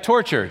guys get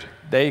tortured.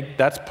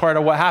 That's part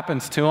of what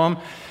happens to them.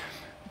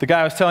 The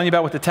guy I was telling you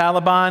about with the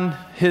Taliban,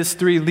 his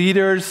 3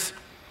 leaders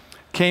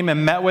came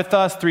and met with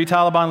us, 3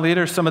 Taliban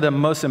leaders. Some of the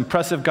most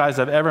impressive guys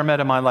I've ever met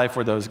in my life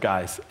were those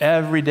guys.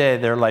 Every day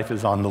their life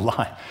is on the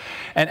line.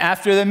 And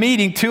after the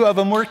meeting, 2 of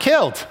them were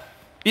killed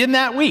in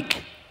that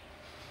week.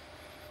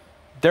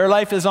 Their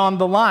life is on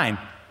the line.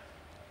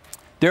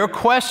 Their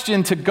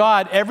question to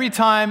God every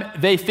time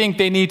they think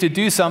they need to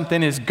do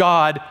something is,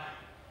 God,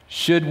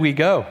 Should we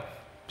go?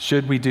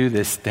 Should we do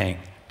this thing?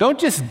 Don't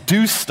just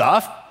do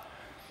stuff.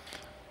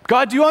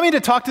 God, do you want me to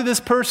talk to this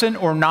person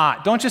or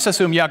not? Don't just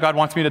assume, yeah, God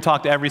wants me to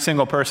talk to every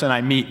single person I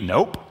meet.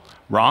 Nope.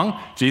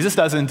 Wrong. Jesus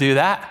doesn't do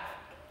that.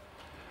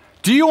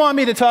 Do you want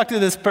me to talk to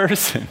this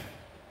person?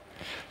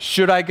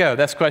 Should I go?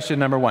 That's question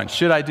number one.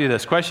 Should I do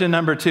this? Question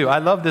number two. I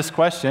love this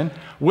question.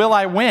 Will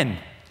I win?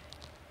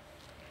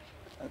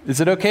 Is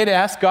it okay to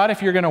ask God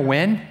if you're going to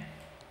win?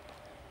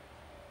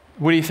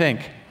 What do you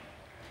think?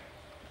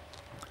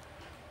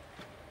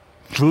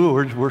 Ooh,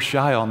 we're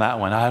shy on that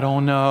one. I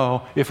don't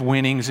know if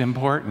winning's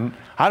important.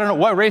 I don't know.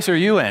 What race are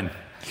you in?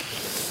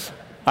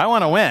 I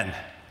want to win.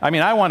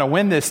 I want to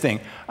win this thing.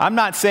 I'm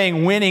not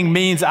saying winning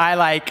means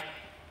I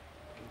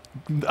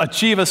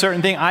achieve a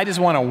certain thing. I just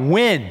want to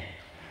win.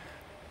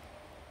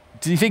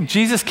 Do you think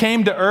Jesus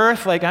came to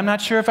earth like, I'm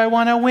not sure if I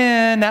want to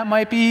win? That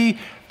might be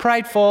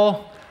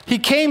prideful. He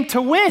came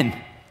to win.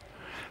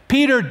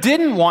 Peter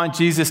didn't want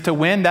Jesus to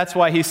win. That's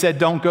why he said,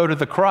 don't go to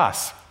the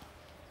cross.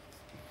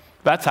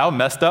 That's how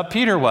messed up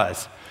Peter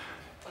was.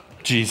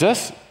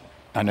 Jesus,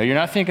 I know you're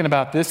not thinking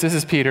about this. This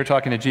is Peter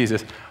talking to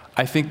Jesus.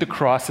 I think the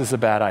cross is a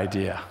bad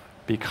idea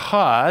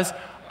because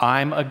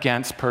I'm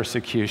against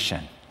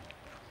persecution.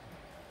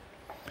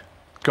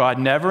 God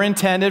never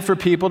intended for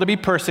people to be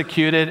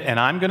persecuted, and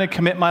I'm going to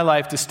commit my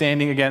life to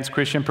standing against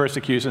Christian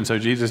persecution, so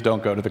Jesus,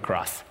 don't go to the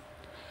cross.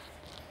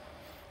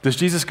 Does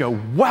Jesus go,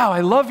 wow,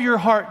 I love your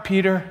heart,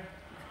 Peter.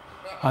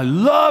 I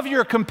love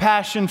your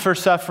compassion for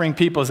suffering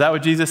people. Is that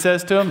what Jesus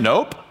says to him?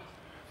 Nope.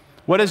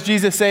 What does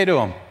Jesus say to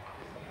him?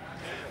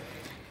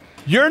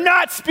 You're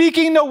not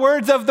speaking the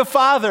words of the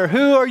Father.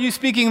 Who are you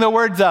speaking the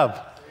words of?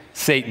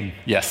 Satan,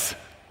 yes.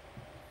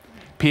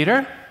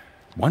 Peter,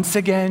 once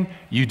again,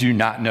 you do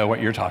not know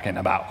what you're talking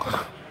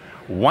about.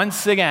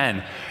 Once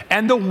again.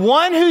 And the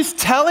one who's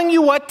telling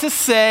you what to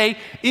say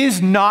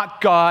is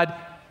not God,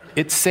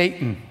 it's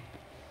Satan.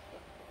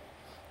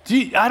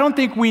 I don't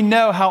think we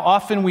know how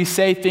often we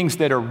say things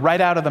that are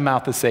right out of the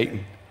mouth of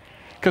Satan.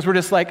 Because we're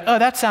just like, oh,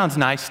 that sounds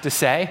nice to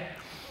say.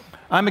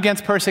 I'm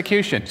against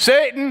persecution.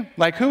 Satan!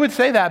 Who would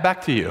say that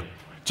back to you?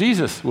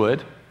 Jesus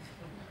would.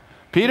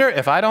 Peter,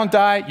 if I don't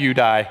die, you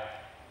die.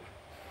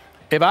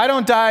 If I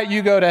don't die,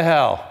 you go to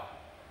hell.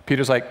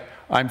 Peter's like,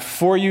 I'm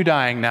for you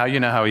dying now. You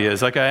know how he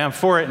is. Okay, I'm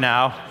for it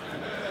now.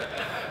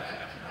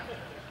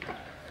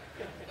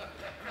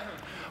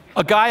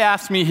 A guy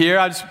asked me here,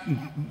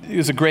 it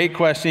was a great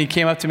question. He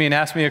came up to me and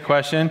asked me a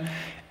question.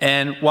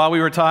 And while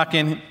we were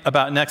talking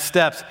about next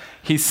steps,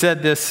 he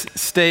said this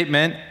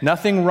statement.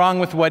 Nothing wrong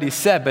with what he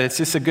said, but it's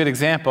just a good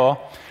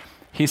example.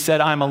 He said,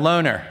 I'm a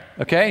loner.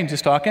 Okay, he's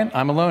just talking.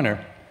 I'm a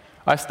loner.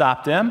 I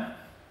stopped him.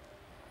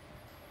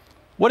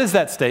 What is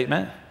that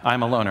statement?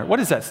 I'm a loner. What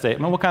is that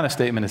statement? What kind of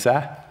statement is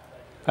that?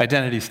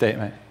 Identity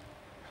statement.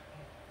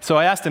 So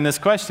I asked him this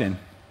question.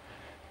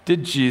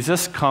 Did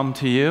Jesus come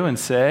to you and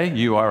say,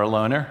 you are a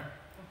loner?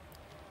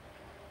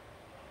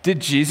 Did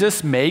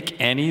Jesus make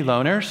any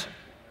loners?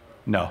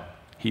 No,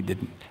 he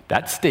didn't.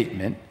 That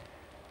statement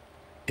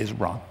is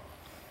wrong.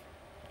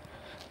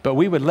 But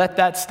we would let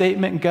that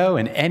statement go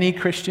in any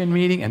Christian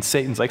meeting, and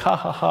Satan's like, ha,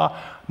 ha,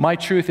 ha, my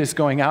truth is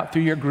going out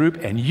through your group,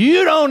 and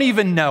you don't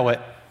even know it.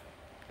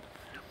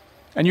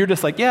 And you're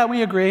just like, yeah,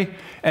 we agree.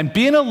 And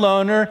being a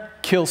loner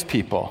kills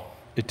people.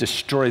 It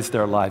destroys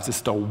their lives.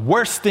 It's the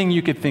worst thing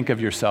you could think of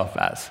yourself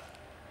as.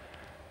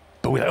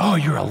 But we're like, oh,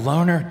 you're a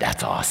loner?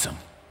 That's awesome.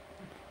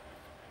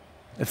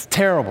 It's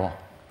terrible.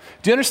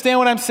 Do you understand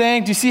what I'm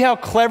saying? Do you see how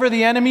clever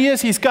the enemy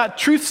is? He's got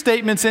truth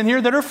statements in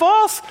here that are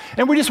false,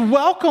 and we just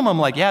welcome them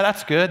like, yeah,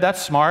 that's good,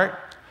 that's smart.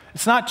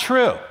 It's not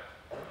true.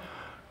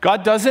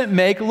 God doesn't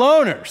make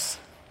loners.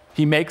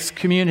 He makes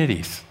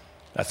communities.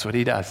 That's what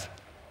he does.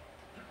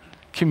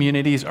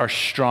 Communities are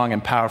strong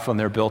and powerful, and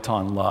they're built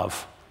on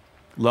love.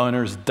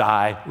 Loners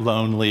die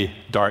lonely,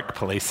 dark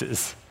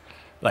places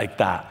like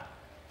that.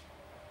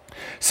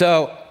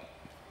 So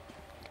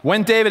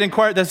when David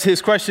inquired,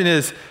 his question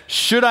is,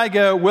 should I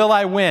go? Will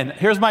I win?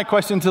 Here's my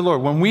question to the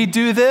Lord. When we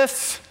do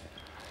this,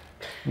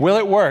 will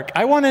it work?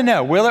 I want to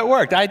know, will it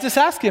work? I just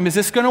ask him, is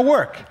this going to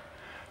work?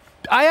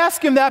 I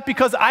ask him that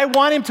because I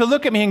want him to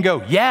look at me and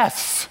go,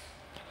 yes.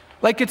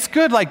 It's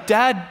good.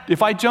 Dad,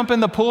 if I jump in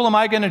the pool, am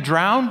I going to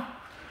drown?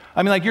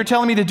 You're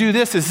telling me to do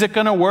this. Is it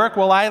going to work?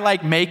 Will I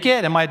make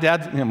it? And my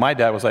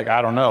dad was like,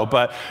 I don't know.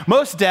 But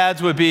most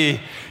dads would be,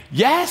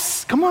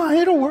 yes, come on,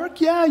 it'll work.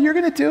 Yeah, you're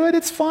going to do it.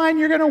 It's fine.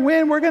 You're going to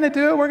win. We're going to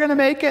do it. We're going to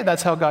make it.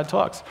 That's how God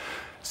talks.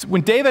 So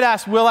when David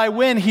asks, will I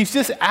win? He's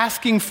just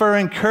asking for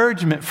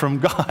encouragement from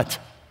God.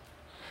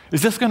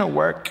 Is this going to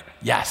work?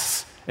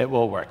 Yes, it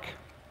will work.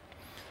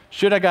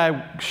 Should I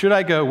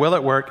go? Will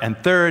it work? And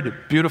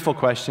third, beautiful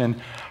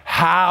question,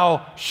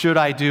 how should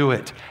I do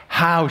it?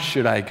 How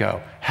should I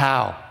go?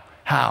 How?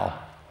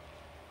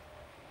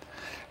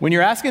 When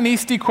you're asking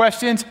these three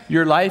questions,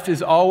 your life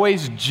is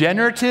always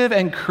generative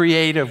and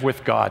creative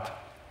with God.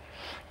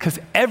 Because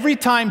every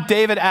time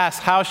David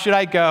asks, how should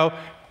I go?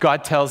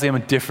 God tells him a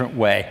different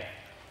way.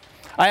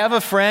 I have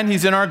a friend,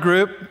 he's in our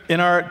group, in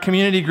our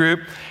community group,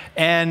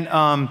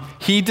 and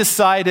he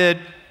decided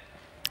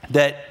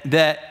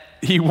that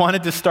he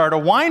wanted to start a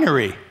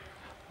winery.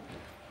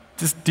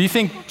 Do you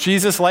think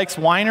Jesus likes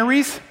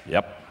wineries?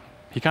 Yep.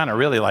 He kind of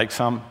really likes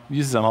them,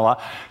 uses them a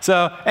lot.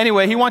 So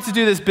anyway, he wants to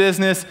do this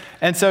business.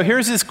 And so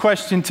here's his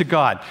question to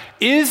God.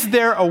 Is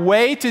there a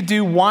way to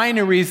do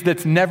wineries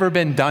that's never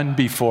been done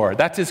before?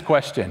 That's his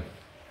question.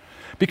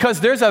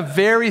 Because there's a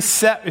very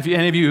set, if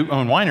any of you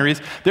own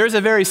wineries, there's a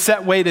very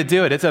set way to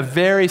do it. It's a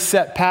very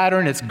set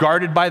pattern. It's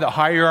guarded by the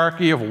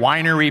hierarchy of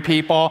winery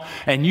people,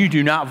 and you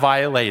do not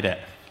violate it.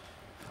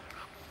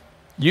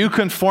 You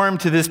conform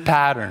to this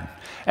pattern.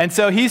 And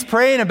so he's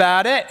praying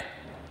about it.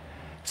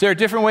 Is there a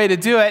different way to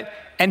do it?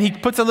 And he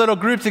puts a little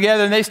group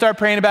together, and they start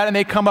praying about it, and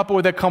they come up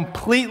with a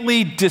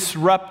completely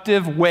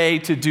disruptive way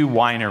to do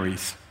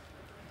wineries.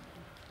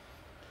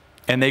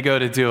 And they go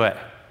to do it.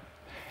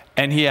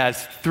 And he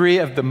has 3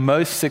 of the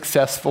most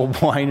successful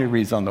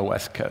wineries on the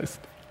West Coast.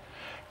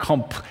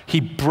 He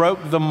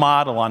broke the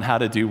model on how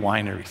to do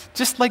wineries.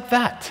 Just like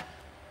that.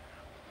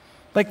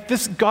 Like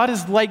this, God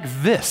is like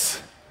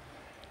this.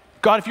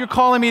 God, if you're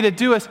calling me to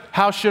do this,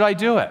 how should I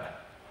do it?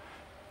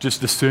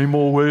 Just the same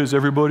old way as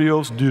everybody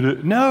else did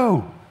it?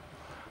 No.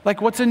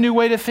 Like, what's a new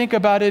way to think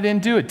about it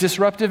and do it?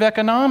 Disruptive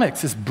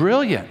economics is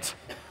brilliant.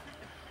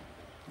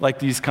 Like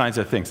these kinds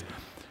of things.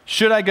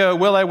 Should I go?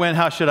 Will I win?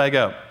 How should I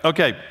go?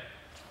 Okay.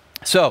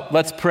 So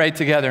let's pray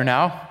together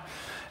now.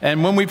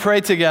 And when we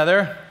pray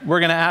together, we're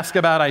going to ask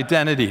about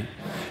identity.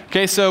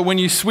 Okay, so when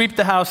you sweep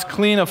the house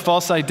clean of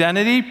false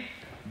identity,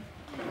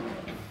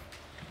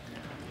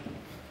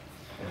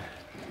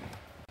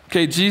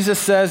 okay, Jesus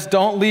says,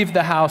 don't leave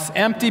the house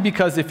empty,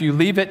 because if you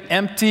leave it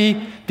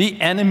empty,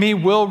 the enemy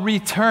will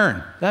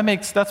return.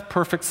 That's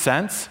perfect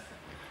sense.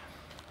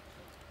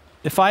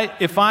 If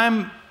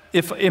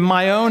in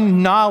my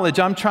own knowledge,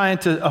 I'm trying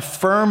to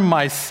affirm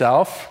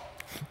myself.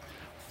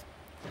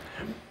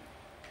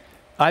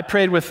 I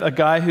prayed with a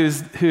guy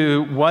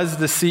who was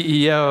the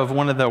CEO of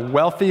one of the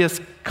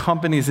wealthiest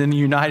companies in the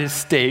United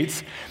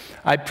States.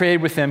 I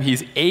prayed with him.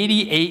 He's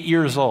 88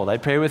 years old. I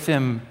prayed with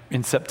him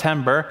in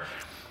September.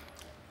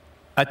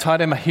 I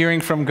taught him a hearing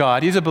from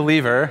God. He's a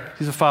believer.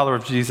 He's a follower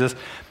of Jesus.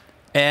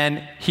 And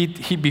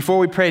he before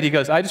we prayed, he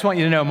goes, I just want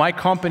you to know my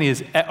company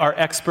are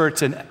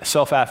experts in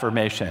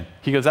self-affirmation.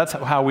 He goes, that's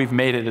how we've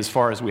made it as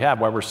far as we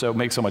have, why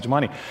make so much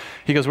money.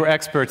 He goes, we're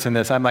experts in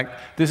this. I'm like,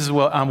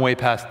 I'm way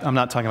past, I'm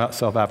not talking about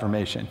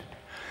self-affirmation.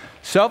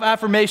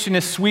 Self-affirmation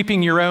is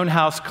sweeping your own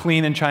house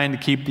clean and trying to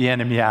keep the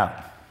enemy out.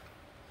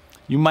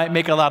 You might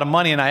make a lot of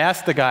money. And I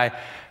asked the guy,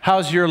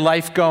 how's your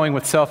life going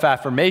with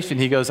self-affirmation?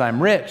 He goes,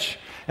 I'm rich.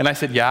 And I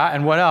said, yeah,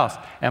 and what else?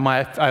 And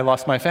I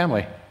lost my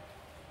family.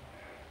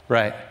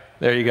 Right.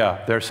 There you go.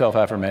 There's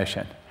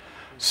self-affirmation.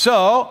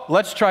 So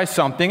let's try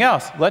something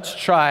else. Let's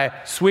try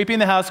sweeping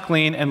the house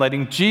clean and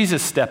letting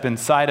Jesus step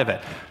inside of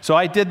it. So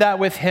I did that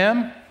with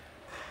him.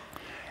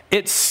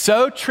 It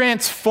so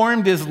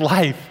transformed his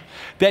life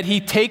that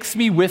he takes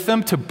me with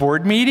him to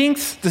board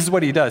meetings. This is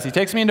what he does. He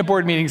takes me into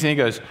board meetings and he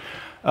goes,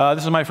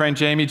 this is my friend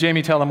Jamie.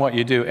 Jamie, tell him what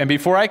you do. And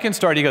before I can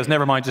start, he goes,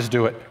 never mind, just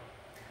do it.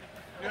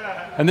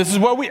 And this is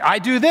what I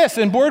do this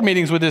in board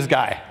meetings with this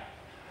guy.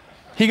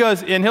 He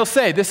goes, and he'll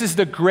say, this is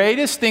the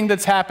greatest thing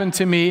that's happened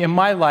to me in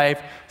my life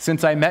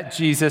since I met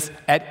Jesus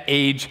at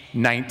age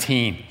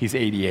 19. He's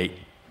 88.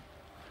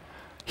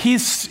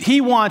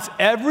 He wants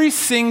every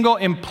single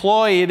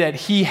employee that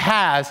he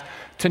has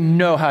to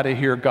know how to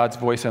hear God's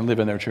voice and live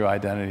in their true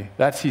identity.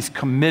 He's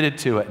committed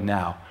to it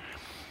now.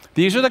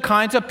 These are the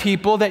kinds of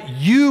people that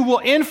you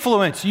will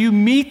influence. You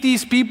meet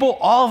these people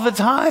all the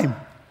time.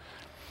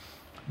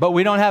 But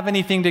we don't have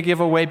anything to give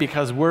away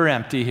because we're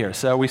empty here.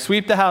 So we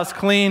sweep the house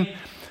clean.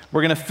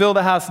 We're going to fill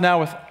the house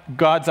now with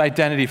God's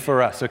identity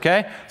for us,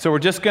 okay? So we're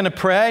just going to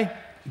pray.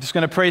 Just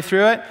going to pray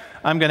through it.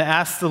 I'm going to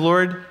ask the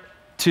Lord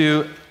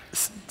to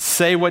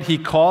say what he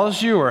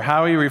calls you or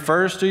how he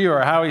refers to you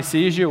or how he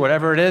sees you,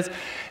 whatever it is.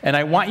 And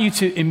I want you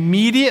to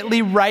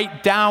immediately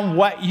write down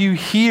what you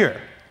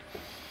hear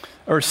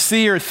or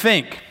see or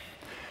think.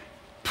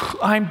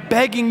 I'm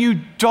begging you,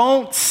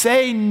 don't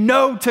say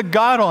no to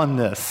God on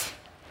this.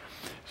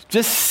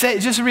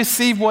 Just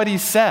receive what he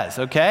says,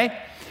 okay?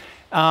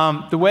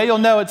 The way you'll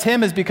know it's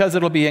him is because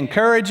it'll be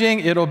encouraging,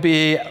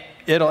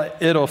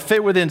 it'll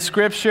fit within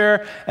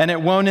Scripture, and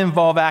it won't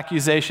involve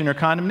accusation or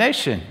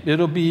condemnation.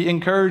 It'll be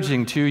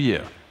encouraging to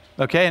you,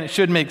 okay? And it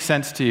should make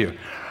sense to you.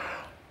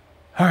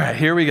 All right,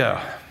 here we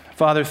go.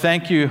 Father,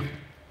 thank you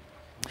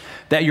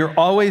that you're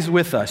always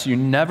with us. You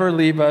never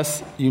leave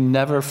us. You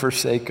never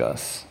forsake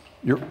us.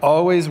 You're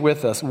always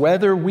with us.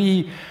 Whether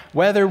we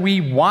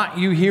want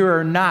you here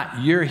or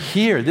not, you're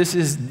here.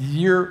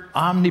 You're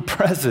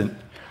omnipresent.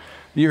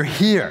 You're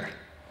here,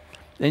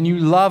 and you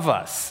love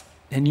us,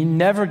 and you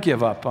never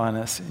give up on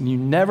us, and you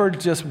never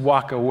just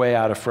walk away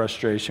out of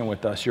frustration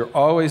with us. You're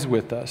always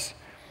with us,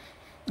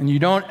 and you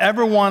don't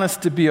ever want us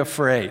to be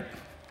afraid,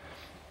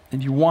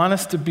 and you want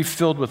us to be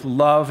filled with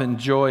love and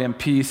joy and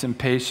peace and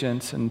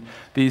patience and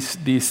these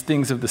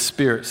things of the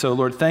Spirit. So,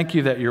 Lord, thank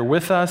you that you're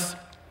with us.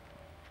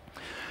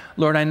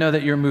 Lord, I know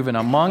that you're moving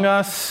among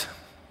us.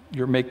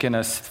 You're making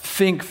us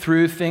think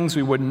through things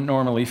we wouldn't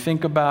normally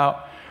think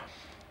about.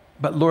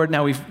 But Lord,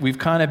 now we've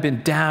kind of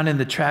been down in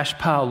the trash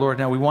pile, Lord.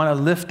 Now we want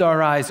to lift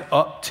our eyes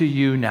up to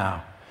you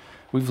now.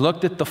 We've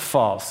looked at the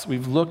false.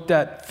 We've looked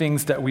at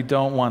things that we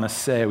don't want to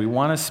say. We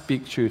want to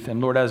speak truth. And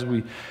Lord, as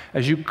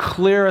you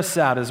clear us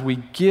out, as we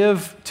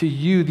give to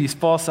you these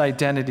false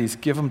identities,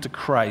 give them to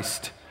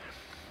Christ.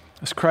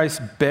 As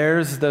Christ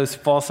bears those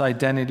false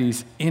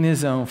identities in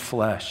his own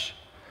flesh.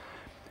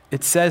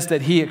 It says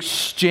that he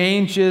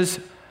exchanges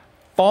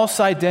false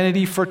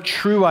identity for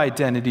true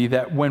identity,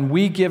 that when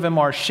we give him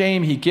our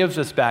shame, he gives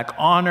us back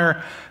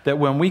honor, that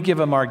when we give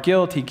him our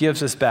guilt, he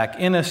gives us back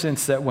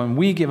innocence, that when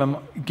we give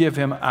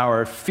him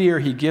our fear,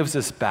 he gives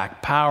us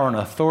back power and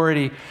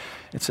authority.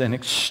 It's an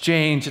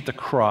exchange at the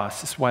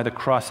cross. That's why the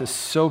cross is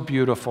so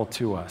beautiful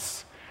to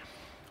us.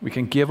 We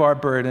can give our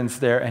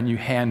burdens there, and you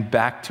hand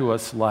back to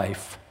us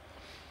life.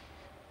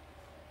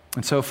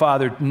 And so,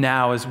 Father,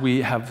 now as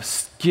we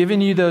have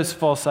given you those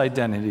false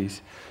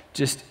identities,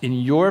 just in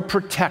your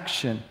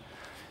protection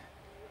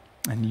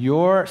and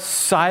your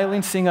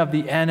silencing of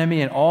the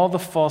enemy and all the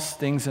false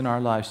things in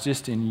our lives,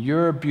 just in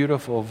your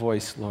beautiful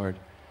voice, Lord.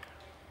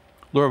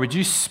 Lord, would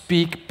you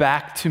speak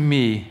back to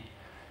me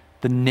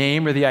the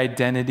name or the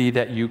identity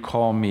that you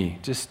call me?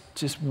 Just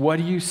what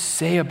do you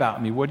say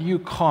about me? What do you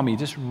call me?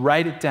 Just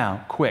write it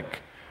down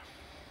quick.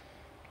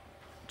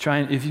 Try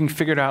and, if you can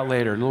figure it out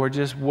later, Lord,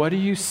 just what do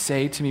you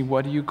say to me?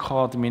 What do you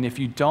call to me? And if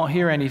you don't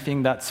hear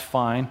anything, that's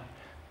fine.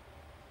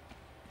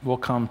 We'll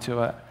come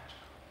to it.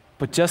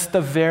 But just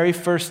the very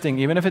first thing,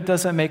 even if it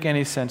doesn't make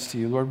any sense to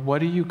you, Lord, what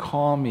do you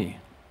call me?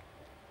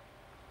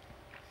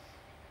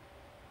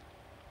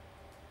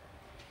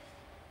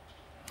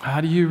 How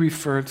do you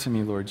refer to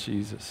me, Lord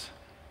Jesus?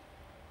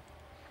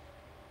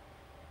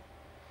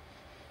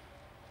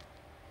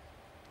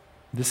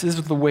 This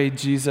is the way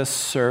Jesus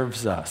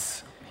serves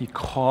us. He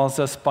calls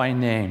us by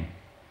name.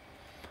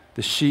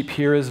 The sheep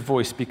hear his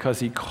voice because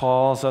he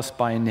calls us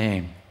by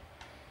name.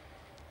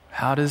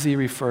 How does he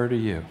refer to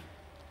you?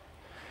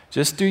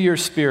 Just do your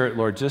spirit,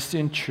 Lord, just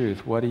in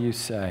truth. What do you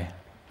say?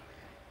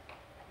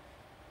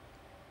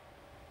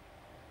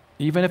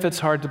 Even if it's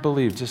hard to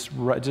believe, just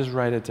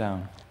write it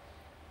down.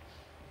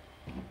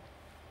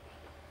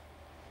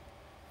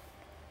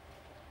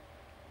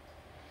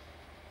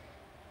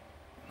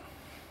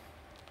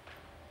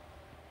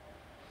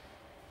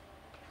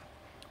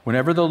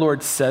 Whenever the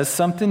Lord says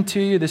something to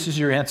you, this is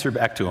your answer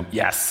back to him.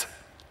 Yes,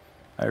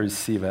 I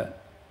receive it.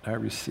 I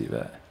receive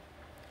it.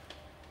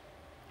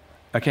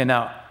 Okay,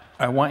 now,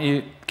 I want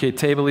you,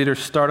 table leaders,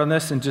 start on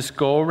this and just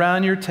go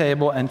around your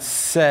table and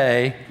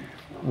say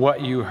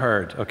what you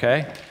heard,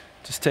 okay?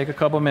 Just take a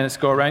couple minutes,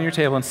 go around your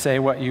table and say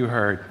what you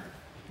heard.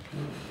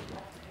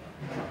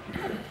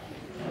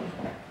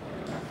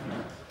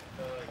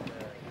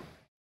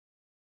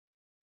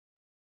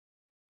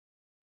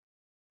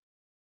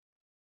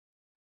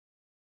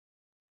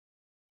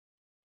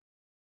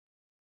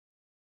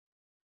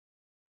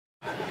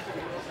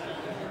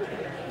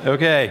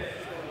 Okay.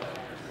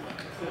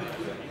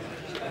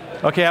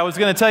 Okay, I was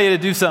going to tell you to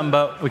do something,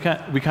 but we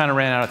kind of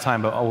ran out of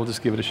time, but we'll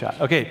just give it a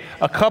shot. Okay,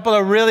 a couple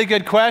of really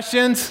good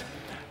questions.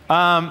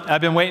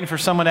 I've been waiting for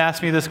someone to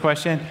ask me this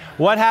question.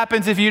 What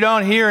happens if you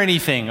don't hear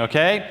anything,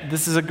 okay?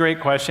 This is a great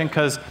question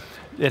because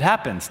it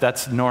happens.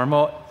 That's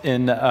normal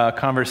in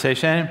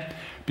conversation.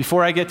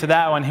 Before I get to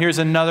that one, here's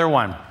another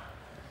one,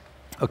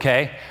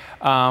 okay?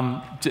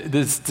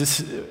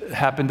 This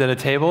happened at a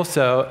table,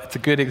 so it's a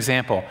good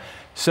example.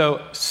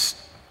 So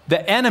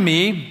the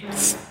enemy,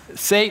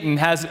 Satan,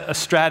 has a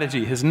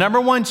strategy. His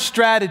number one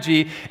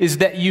strategy is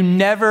that you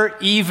never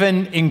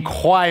even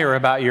inquire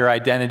about your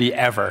identity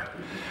ever.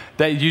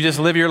 That you just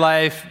live your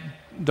life,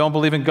 don't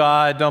believe in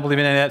God, don't believe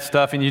in any of that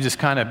stuff, and you just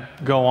kind of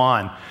go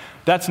on.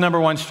 That's number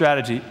one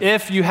strategy.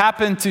 If you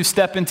happen to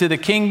step into the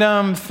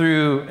kingdom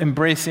through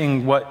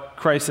embracing what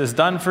Christ has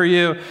done for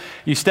you,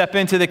 you step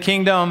into the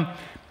kingdom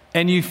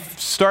and you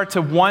start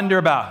to wonder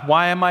about,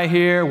 why am I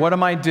here? What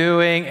am I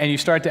doing? And you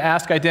start to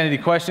ask identity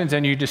questions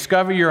and you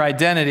discover your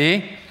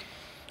identity,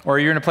 or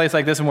you're in a place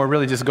like this and we're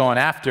really just going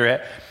after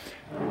it.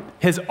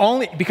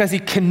 Because he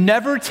can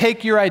never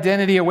take your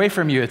identity away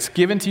from you. It's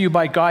given to you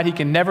by God. He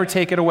can never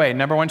take it away.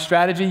 Number one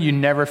strategy, you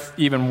never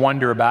even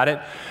wonder about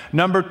it.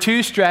 Number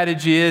two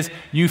strategy is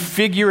you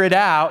figure it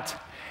out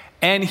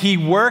and he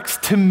works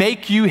to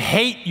make you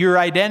hate your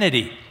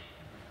identity.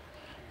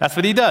 That's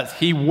what he does.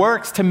 He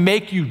works to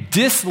make you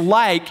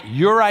dislike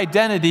your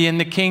identity in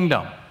the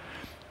kingdom.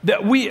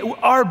 That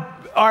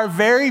our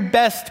very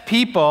best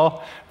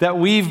people that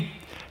we've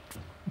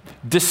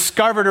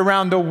discovered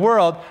around the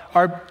world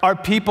are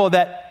people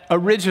that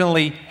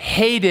originally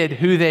hated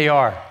who they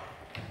are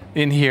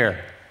in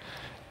here.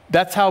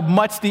 That's how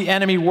much the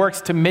enemy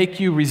works to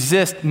make you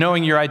resist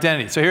knowing your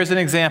identity. So here's an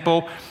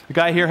example the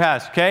guy here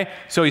has, okay?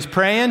 So he's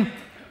praying,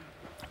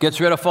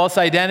 gets rid of false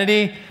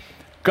identity.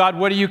 God,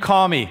 what do you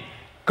call me?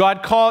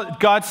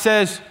 God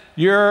says,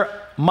 you're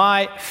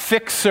my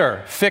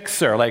fixer,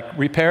 like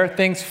repair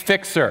things,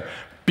 fixer.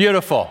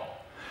 Beautiful.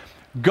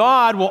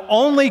 God will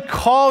only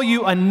call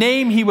you a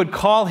name he would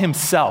call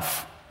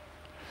himself.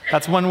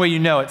 That's one way you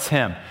know it's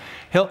him.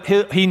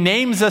 He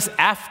names us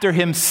after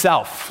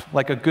himself,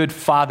 like a good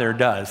father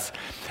does.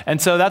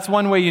 And so that's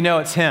one way you know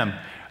it's him.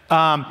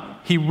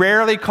 He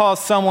rarely calls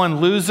someone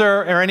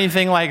loser or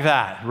anything like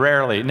that.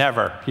 Rarely,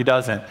 never. He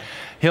doesn't.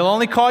 He'll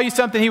only call you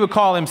something he would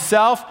call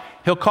himself.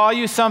 He'll call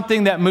you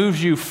something that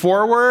moves you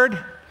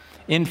forward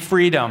in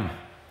freedom.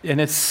 And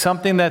it's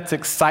something that's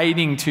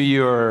exciting to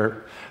you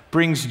or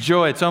brings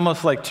joy. It's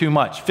almost like too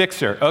much.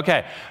 Fixer.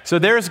 Okay, so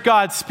there's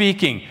God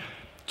speaking.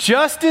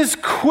 Just as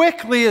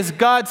quickly as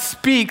God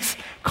speaks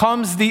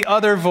comes the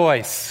other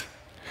voice.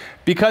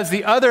 Because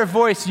the other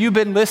voice you've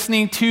been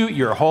listening to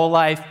your whole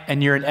life,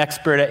 and you're an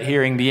expert at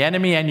hearing the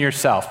enemy and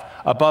yourself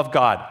above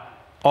God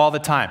all the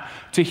time.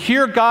 To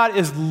hear God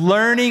is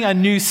learning a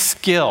new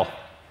skill.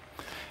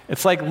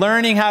 It's like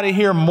learning how to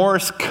hear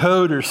Morse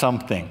code or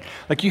something.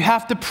 Like you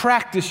have to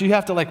practice. You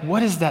have to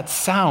what is that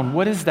sound?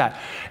 What is that?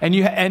 And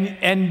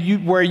you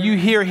where you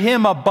hear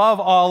him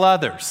above all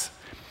others.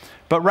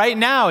 But right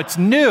now it's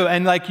new,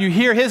 and you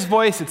hear his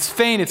voice, it's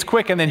faint, it's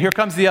quick, and then here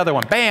comes the other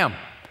one. Bam!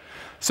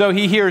 So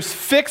he hears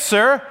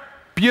fixer,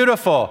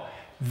 beautiful.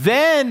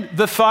 Then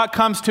the thought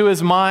comes to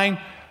his mind,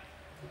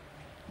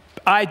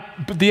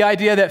 the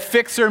idea that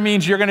fixer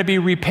means you're going to be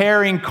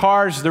repairing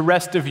cars the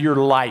rest of your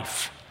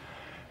life.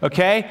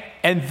 Okay?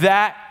 And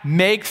that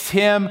makes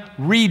him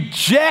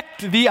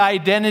reject the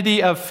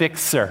identity of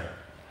fixer.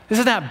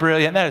 Isn't that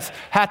brilliant? That is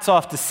hats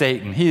off to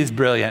Satan. He is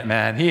brilliant,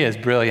 man. He is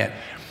brilliant.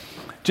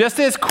 Just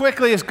as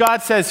quickly as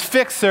God says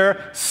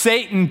fixer,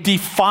 Satan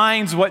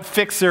defines what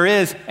fixer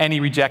is, and he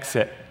rejects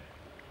it.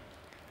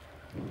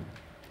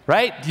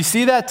 Right? Do you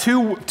see that?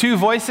 Two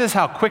voices,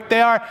 how quick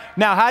they are?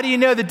 Now, how do you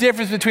know the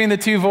difference between the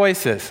two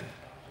voices?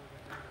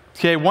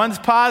 Okay, one's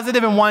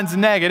positive and one's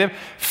negative.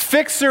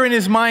 Fixer in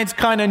his mind's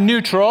kind of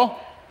neutral.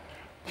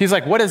 He's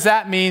like, what does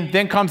that mean?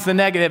 Then comes the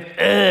negative.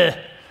 Ugh.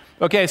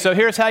 Okay, so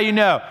here's how you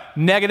know.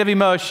 Negative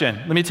emotion.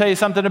 Let me tell you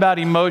something about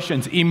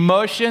emotions.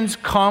 Emotions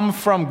come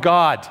from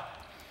God.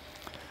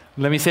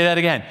 Let me say that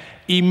again.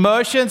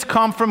 Emotions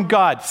come from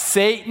God.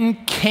 Satan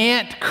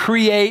can't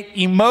create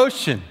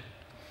emotion.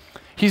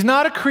 He's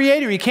not a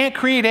creator. He can't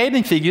create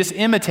anything. He just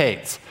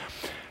imitates.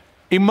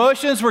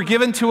 Emotions were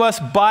given to us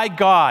by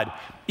God.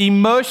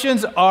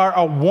 Emotions are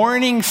a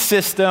warning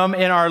system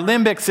in our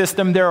limbic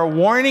system. They're a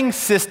warning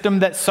system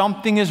that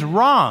something is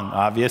wrong,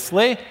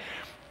 obviously.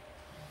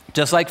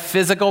 Just like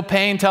physical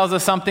pain tells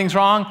us something's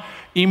wrong,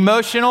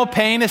 emotional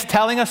pain is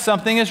telling us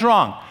something is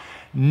wrong.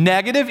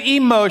 Negative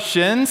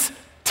emotions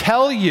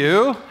tell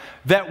you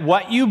that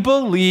what you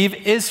believe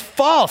is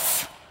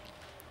false.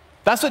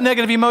 That's what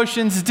negative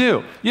emotions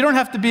do. You don't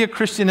have to be a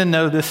Christian to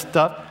know this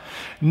stuff.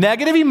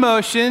 Negative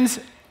emotions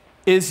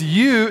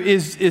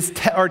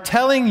are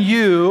telling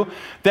you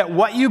that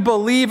what you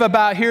believe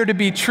about here to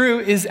be true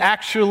is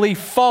actually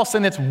false,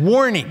 and it's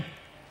warning.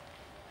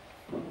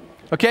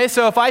 Okay,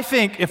 so if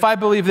I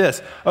believe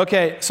this,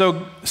 okay,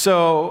 so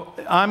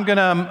I'm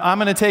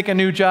gonna take a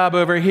new job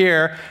over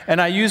here, and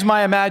I use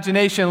my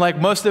imagination like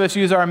most of us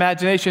use our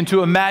imagination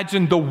to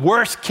imagine the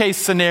worst case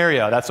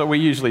scenario. That's what we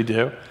usually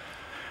do.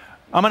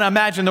 I'm going to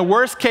imagine the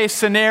worst case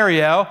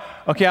scenario.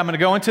 Okay, I'm going to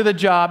go into the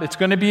job. It's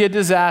going to be a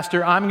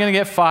disaster. I'm going to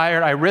get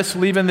fired. I risk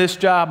leaving this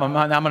job. I'm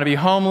going to be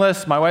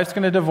homeless. My wife's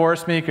going to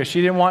divorce me because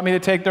she didn't want me to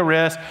take the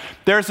risk.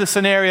 There's a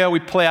scenario we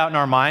play out in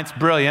our minds.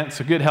 Brilliant.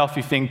 It's a good,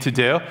 healthy thing to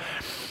do.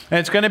 And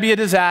it's going to be a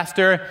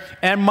disaster.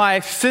 And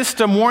my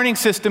warning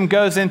system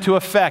goes into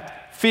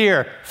effect.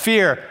 Fear,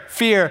 fear,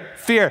 fear,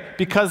 fear.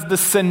 Because the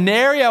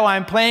scenario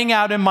I'm playing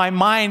out in my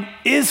mind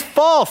is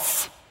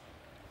false.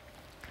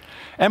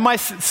 And my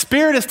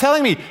spirit is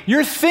telling me,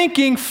 you're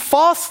thinking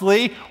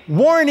falsely,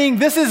 warning,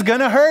 this is going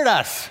to hurt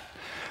us.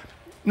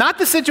 Not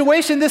the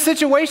situation. This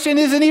situation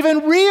isn't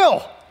even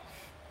real.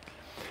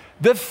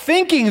 The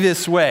thinking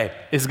this way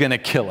is going to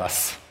kill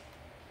us.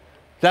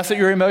 That's what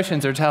your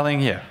emotions are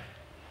telling you.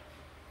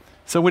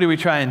 So what do we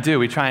try and do?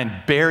 We try and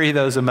bury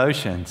those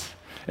emotions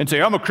and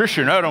say, I'm a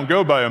Christian. I don't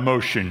go by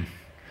emotion.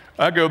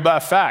 I go by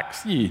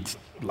facts. You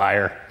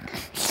liar.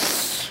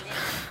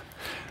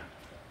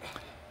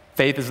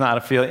 Faith is not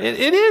a feeling.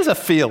 It is a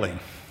feeling.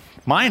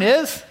 Mine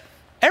is.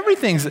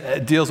 Everything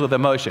deals with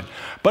emotion.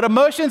 But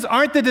emotions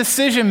aren't the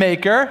decision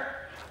maker.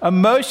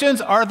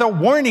 Emotions are the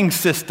warning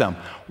system.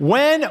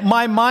 When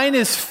my mind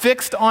is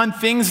fixed on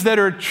things that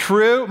are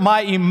true,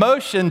 my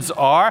emotions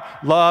are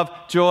love,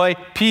 joy,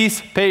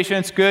 peace,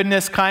 patience,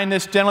 goodness,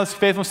 kindness, gentleness,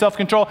 faithfulness,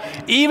 self-control.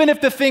 Even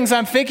if the things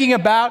I'm thinking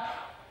about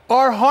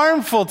are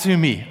harmful to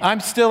me, I'm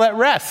still at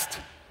rest.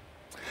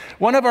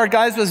 One of our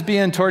guys was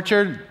being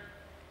tortured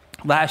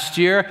last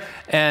year,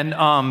 and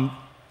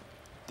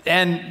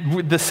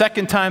the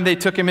second time they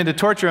took him in to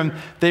torture him,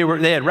 they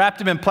had wrapped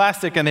him in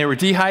plastic, and they were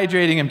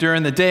dehydrating him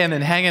during the day and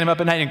then hanging him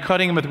up at night and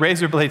cutting him with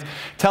razor blades,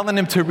 telling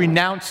him to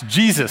renounce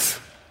Jesus.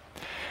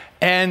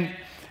 And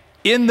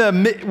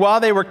while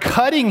they were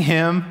cutting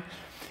him,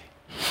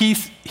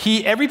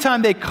 he every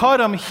time they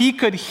cut him, he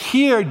could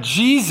hear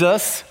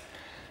Jesus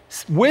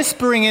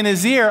whispering in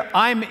his ear,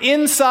 I'm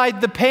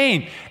inside the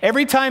pain.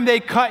 Every time they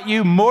cut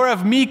you, more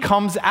of me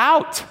comes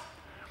out.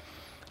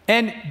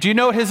 And do you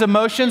know what his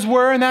emotions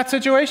were in that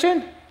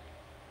situation?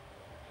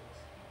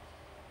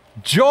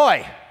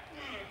 Joy.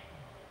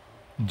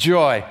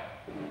 Joy.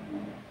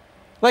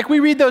 Like we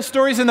read those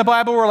stories in the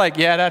Bible, we're like,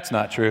 yeah, that's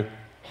not true.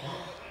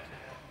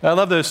 I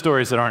love those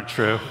stories that aren't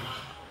true.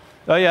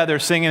 Oh yeah, they're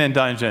singing in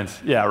dungeons.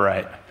 Yeah,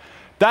 right.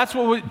 That's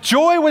what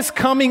joy was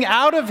coming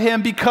out of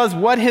him because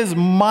what his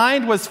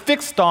mind was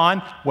fixed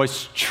on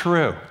was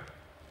true.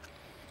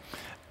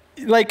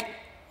 Like,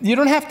 you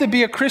don't have to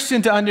be a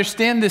Christian to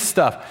understand this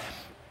stuff.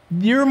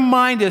 Your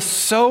mind is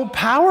so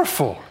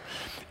powerful.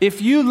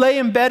 If you lay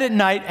in bed at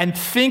night and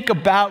think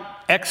about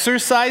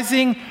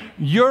exercising,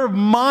 your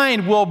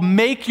mind will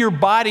make your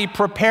body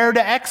prepare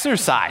to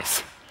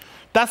exercise.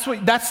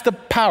 That's the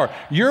power.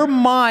 Your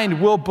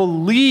mind will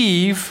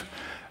believe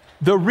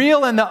the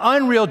real and the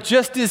unreal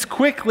just as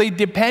quickly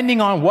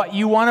depending on what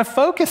you want to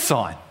focus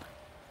on.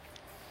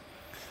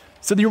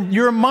 So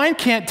your mind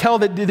can't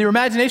tell, your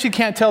imagination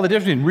can't tell the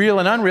difference between real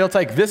and unreal. It's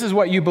like, this is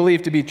what you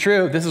believe to be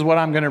true. This is what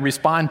I'm going to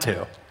respond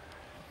to.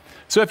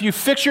 So if you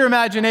fix your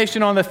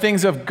imagination on the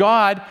things of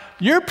God,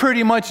 you're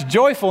pretty much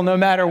joyful no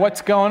matter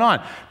what's going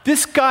on.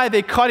 This guy,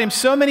 they caught him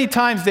so many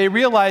times, they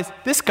realized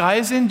this guy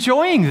is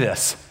enjoying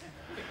this.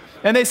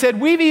 And they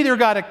said, we've either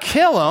got to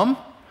kill him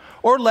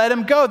or let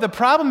him go. The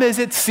problem is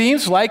it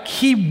seems like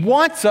he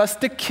wants us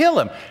to kill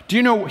him. Do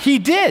you know, he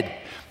did.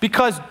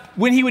 Because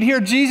when he would hear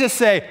Jesus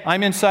say,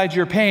 I'm inside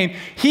your pain,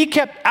 he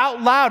kept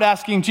out loud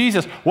asking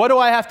Jesus, what do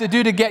I have to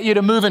do to get you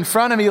to move in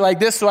front of me like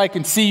this so I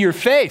can see your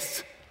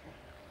face?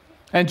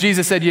 And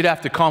Jesus said, you'd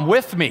have to come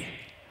with me.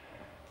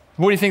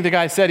 What do you think the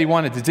guy said he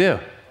wanted to do?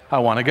 I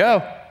want to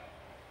go.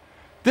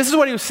 This is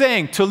what he was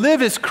saying. To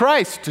live is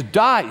Christ, to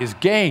die is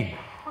gain.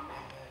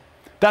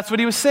 That's what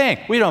he was saying.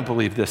 We don't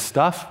believe this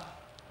stuff.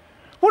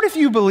 What if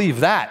you believe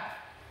that?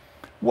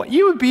 What,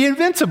 you would be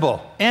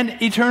invincible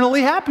and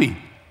eternally happy.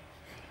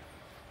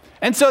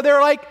 And so they're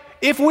like,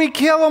 if we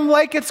kill him,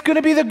 like it's going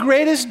to be the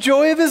greatest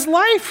joy of his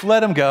life,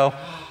 let him go.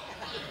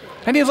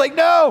 And he was like,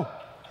 no.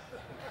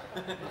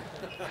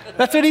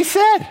 That's what he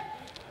said.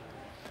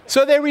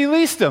 So they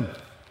released him.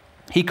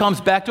 He comes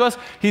back to us.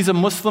 He's a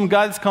Muslim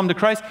guy that's come to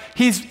Christ.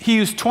 He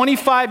was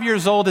 25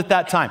 years old at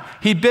that time.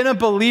 He'd been a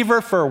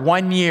believer for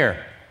 1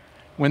 year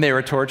when they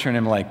were torturing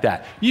him like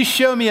that. You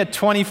show me a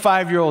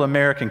 25-year-old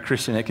American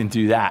Christian that can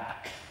do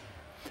that.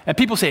 And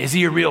people say, is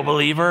he a real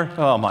believer?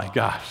 Oh my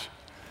gosh.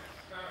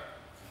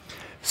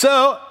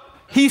 So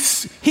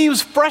he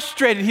was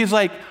frustrated. He's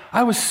like,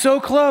 I was so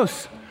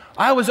close.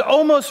 I was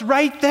almost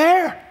right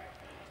there.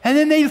 And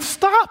then they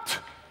stopped.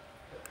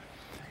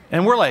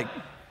 And we're like,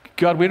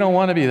 God, we don't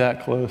want to be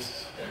that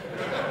close.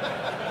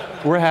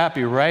 We're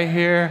happy right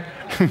here.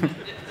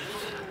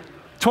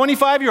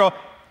 25-year-old.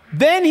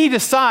 Then he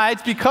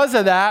decides, because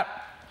of that,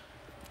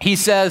 he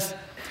says,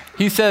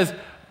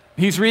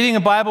 he's reading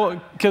a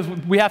Bible because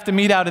we have to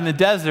meet out in the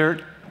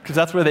desert, because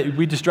that's where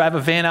we just drive a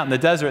van out in the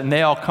desert, and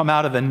they all come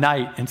out of the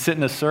night and sit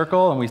in a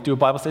circle, and we do a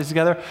Bible study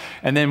together.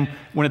 And then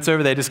when it's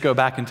over, they just go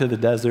back into the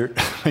desert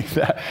like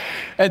that.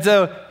 And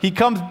so he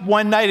comes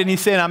one night, and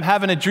he's saying, I'm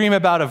having a dream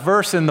about a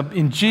verse in the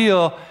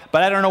Injil,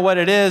 but I don't know what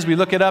it is. We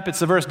look it up. It's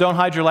the verse, don't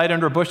hide your light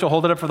under a bushel,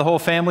 hold it up for the whole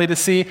family to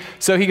see.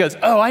 So he goes,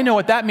 oh, I know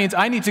what that means.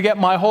 I need to get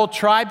my whole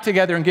tribe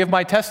together and give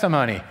my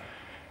testimony.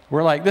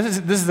 We're like, this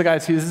is the guy,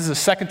 this is the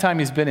second time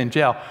he's been in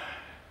jail.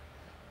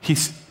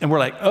 And we're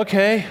like,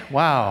 okay,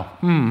 wow,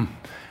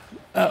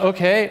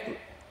 okay.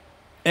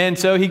 And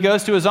so he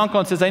goes to his uncle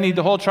and says, I need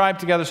the whole tribe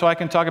together so I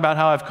can talk about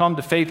how I've come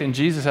to faith in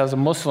Jesus as a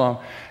Muslim.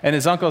 And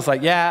his uncle's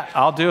like, yeah,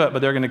 I'll do it, but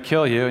they're going to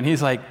kill you. And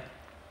he's like,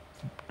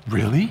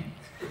 really?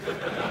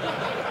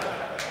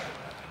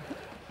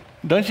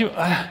 Don't you?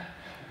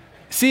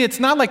 See, it's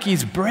not like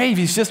he's brave.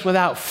 He's just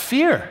without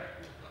fear.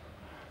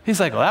 He's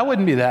like, well, that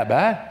wouldn't be that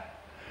bad.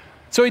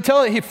 So he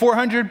tells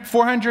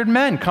 400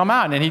 men come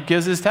out, and he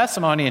gives his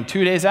testimony, and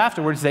 2 days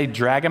afterwards, they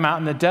drag him out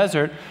in the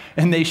desert,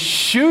 and they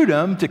shoot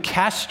him to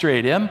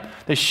castrate him.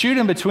 They shoot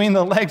him between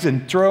the legs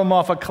and throw him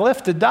off a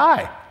cliff to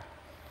die.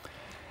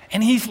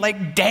 And he's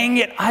like, dang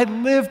it, I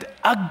lived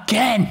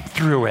again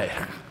through it.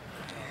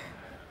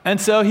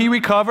 And so he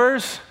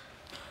recovers.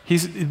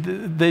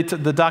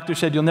 The doctor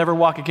said, you'll never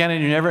walk again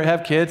and you never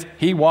have kids.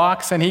 He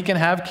walks, and he can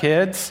have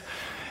kids.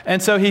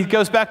 And so he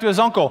goes back to his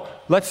uncle,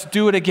 let's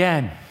do it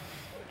again.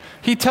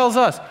 He tells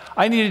us,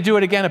 I need to do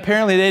it again.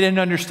 Apparently they didn't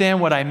understand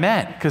what I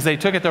meant because they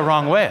took it the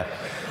wrong way.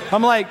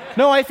 I'm like,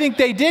 no, I think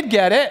they did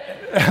get it.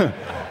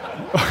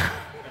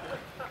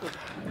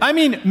 I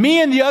mean,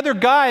 me and the other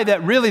guy the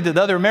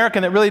other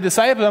American that really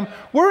discipled him,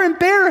 we're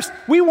embarrassed.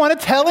 We want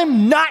to tell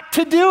him not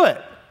to do it.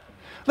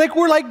 Like,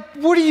 we're like,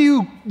 what are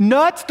you,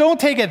 nuts? Don't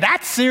take it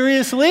that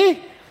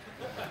seriously.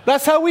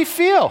 That's how we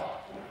feel.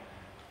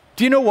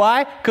 Do you know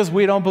why? Because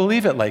we don't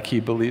believe it like he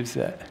believes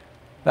it.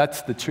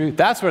 That's the truth.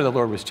 That's where the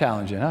Lord was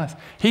challenging us.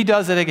 He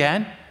does it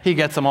again. He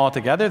gets them all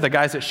together. The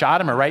guys that shot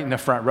him are right in the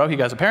front row. He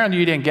goes, apparently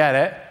you didn't get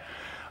it.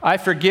 I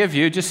forgive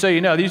you. Just so you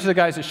know, these are the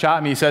guys that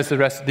shot me. He says to the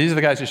rest, these are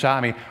the guys that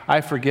shot me.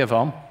 I forgive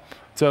them.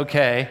 It's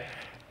okay.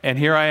 And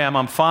here I am.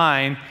 I'm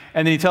fine.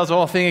 And then he tells the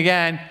whole thing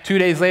again. 2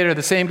 days later,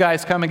 the same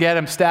guys come and get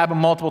him, stab him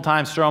multiple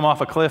times, throw him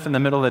off a cliff in the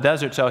middle of the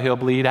desert so he'll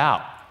bleed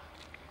out.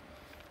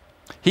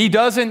 He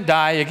doesn't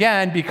die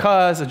again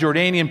because a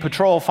Jordanian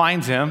patrol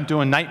finds him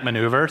doing night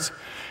maneuvers,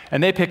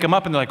 and they pick him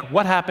up and they're like,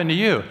 what happened to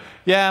you?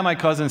 Yeah, my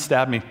cousin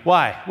stabbed me.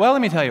 Why? Well,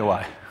 let me tell you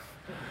why.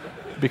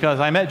 Because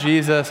I met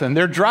Jesus, and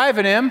they're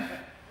driving him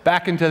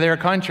back into their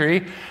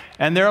country,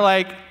 and they're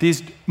like,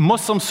 these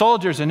Muslim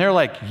soldiers, and they're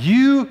like,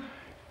 you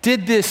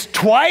did this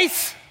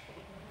twice?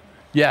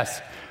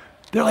 Yes.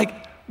 They're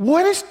like,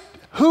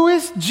 who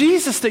is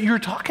Jesus that you're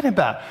talking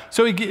about?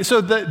 So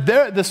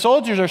the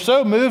soldiers are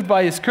so moved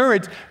by his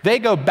courage, they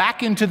go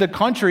back into the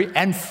country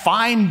and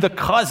find the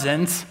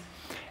cousins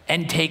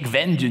and take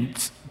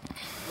vengeance.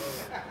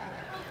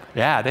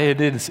 Yeah, they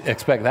didn't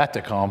expect that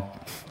to come.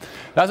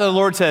 That's what the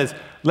Lord says,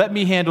 let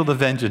me handle the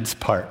vengeance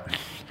part.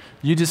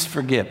 You just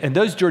forgive. And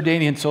those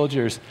Jordanian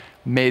soldiers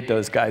made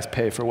those guys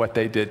pay for what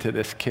they did to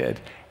this kid.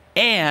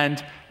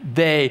 And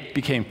they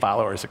became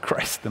followers of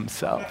Christ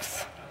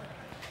themselves.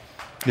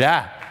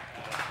 Yeah.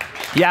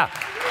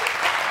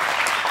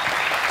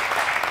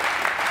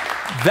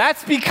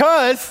 That's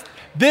because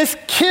this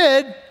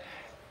kid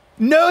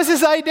knows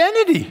his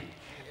identity.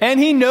 And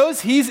he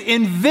knows he's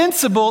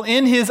invincible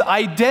in his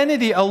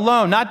identity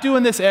alone. Not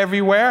doing this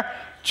everywhere,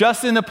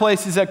 just in the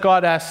places that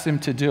God asks him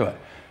to do it.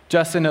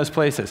 Just in those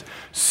places.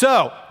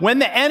 So, when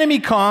the enemy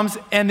comes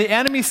and the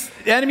enemy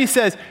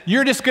says,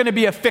 you're just going to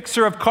be a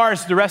fixer of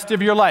cars the rest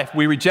of your life.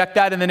 We reject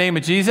that in the name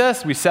of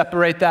Jesus. We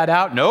separate that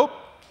out. Nope.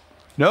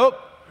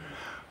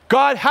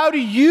 God, how do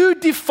you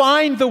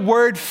define the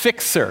word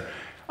fixer?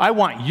 I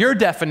want your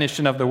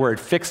definition of the word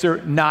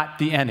fixer, not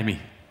the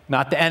enemy.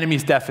 Not the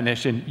enemy's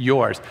definition,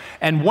 yours.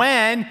 And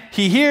when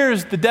he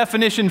hears the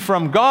definition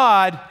from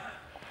God,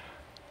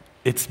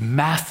 it's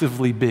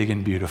massively big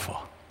and beautiful.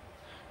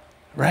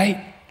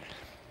 Right?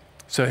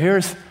 So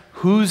here's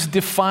who's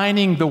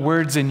defining the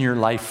words in your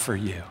life for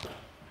you.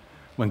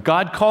 When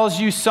God calls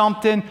you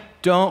something,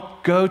 don't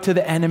go to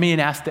the enemy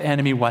and ask the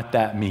enemy what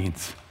that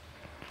means.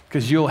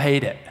 Because you'll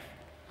hate it.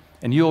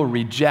 And you'll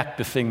reject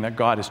the thing that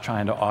God is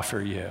trying to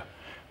offer you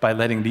by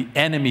letting the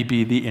enemy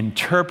be the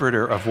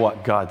interpreter of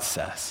what God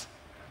says.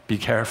 Be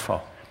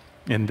careful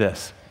in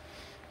this.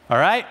 All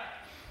right?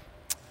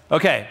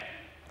 Okay.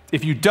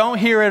 If you don't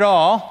hear it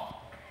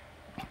all,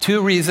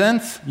 two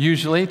reasons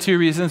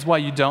why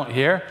you don't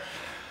hear.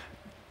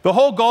 The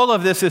whole goal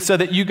of this is so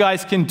that you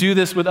guys can do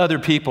this with other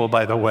people,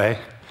 by the way.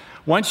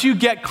 Once you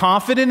get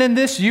confident in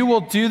this, you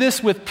will do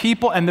this with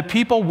people, and the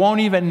people won't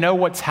even know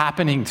what's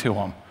happening to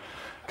them.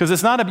 Because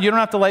you don't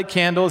have to light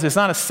candles. It's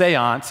not a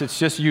seance. It's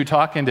just you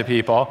talking to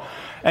people.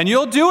 And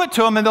you'll do it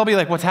to them, and they'll be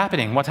like, what's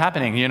happening? What's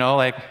happening? You know,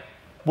 like,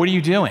 what are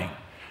you doing?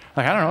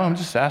 Like, I don't know. I'm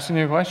just asking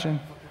you a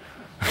question.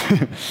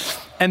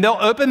 And they'll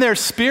open their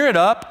spirit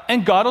up,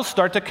 and God will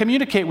start to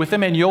communicate with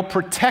them, and you'll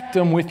protect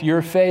them with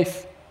your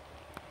faith.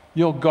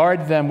 You'll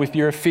guard them with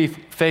your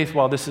faith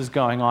while this is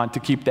going on to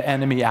keep the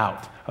enemy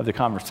out of the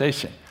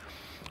conversation.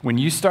 When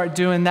you start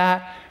doing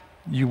that,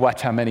 you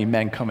watch how many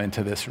men come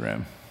into this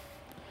room.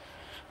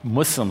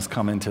 Muslims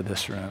come into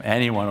this room.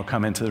 Anyone will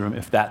come into the room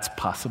if that's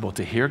possible.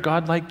 To hear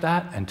God like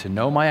that and to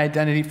know my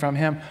identity from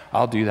him,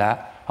 I'll do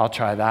that. I'll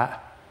try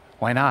that.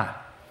 Why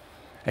not?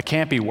 It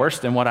can't be worse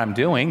than what I'm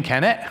doing,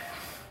 can it?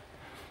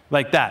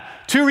 Like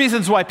that. Two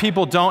reasons why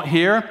people don't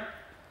hear,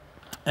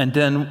 and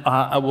then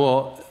I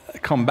will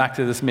come back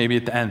to this maybe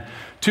at the end.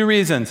 Two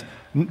reasons.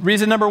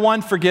 Reason number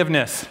one,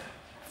 forgiveness.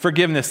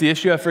 Forgiveness, the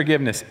issue of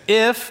forgiveness.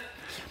 If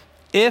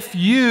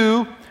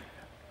you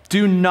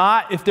do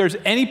not, if there's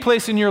any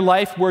place in your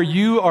life where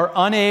you are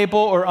unable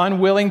or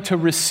unwilling to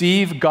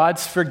receive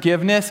God's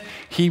forgiveness,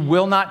 he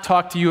will not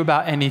talk to you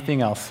about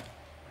anything else.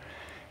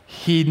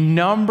 He,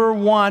 number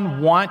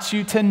one, wants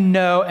you to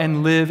know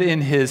and live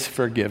in his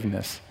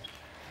forgiveness.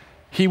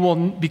 He will,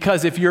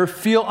 because if you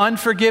feel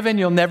unforgiven,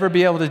 you'll never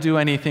be able to do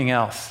anything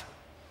else.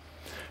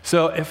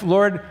 So if,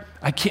 Lord,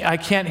 I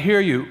can't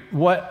hear you.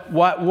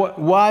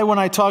 Why when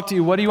I talk to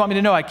you, what do you want me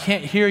to know? I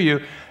can't hear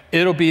you.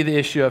 It'll be the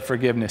issue of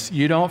forgiveness.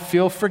 You don't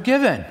feel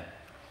forgiven.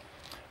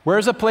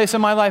 Where's a place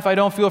in my life I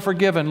don't feel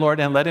forgiven, Lord?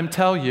 And let him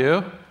tell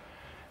you,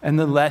 and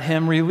then let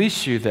him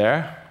release you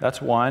there.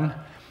 That's one.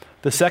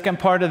 The second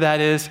part of that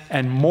is,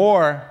 and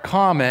more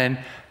common,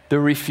 the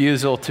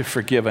refusal to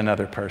forgive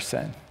another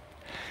person.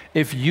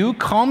 If you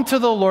come to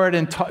the Lord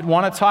and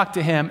want to talk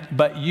to him,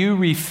 but you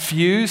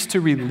refuse to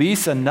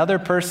release another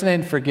person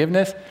in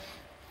forgiveness,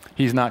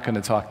 he's not going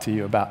to talk to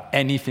you about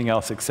anything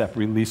else except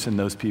releasing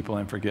those people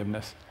in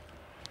forgiveness.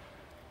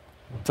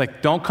 It's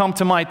like, don't come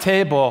to my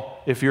table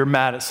if you're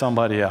mad at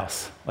somebody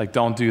else. Like,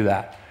 don't do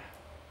that.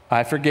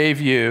 I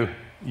forgave you,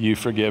 you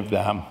forgive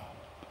them.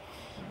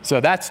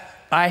 So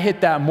I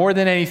hit that more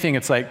than anything.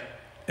 It's like,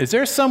 is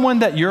there someone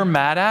that you're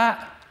mad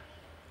at?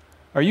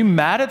 Are you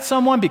mad at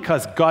someone?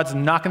 Because God's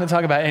not going to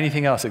talk about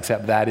anything else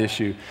except that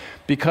issue.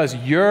 Because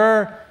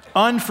your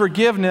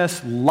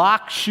unforgiveness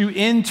locks you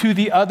into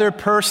the other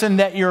person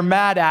that you're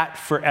mad at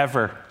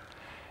forever.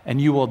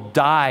 And you will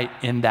die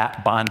in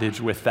that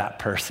bondage with that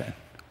person.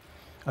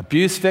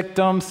 Abuse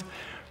victims,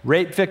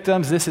 rape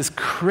victims, this is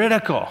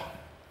critical.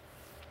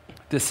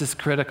 This is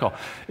critical.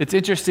 It's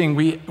interesting,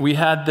 we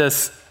had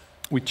this,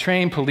 we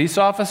train police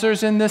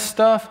officers in this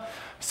stuff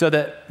so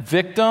that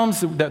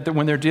victims, that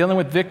when they're dealing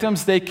with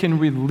victims, they can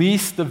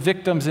release the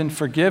victims in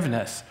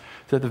forgiveness,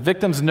 so that the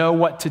victims know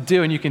what to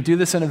do. And you can do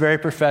this in a very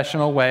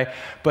professional way,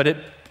 but it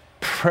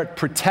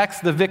protects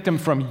the victim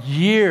from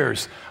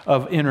years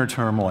of inner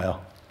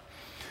turmoil.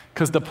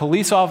 Because the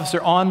police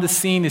officer on the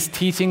scene is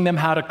teaching them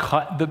how to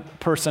cut the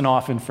person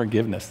off in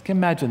forgiveness. Can you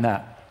imagine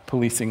that,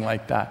 policing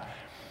like that?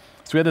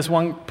 So we had this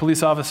one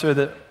police officer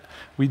that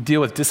we deal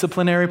with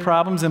disciplinary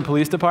problems in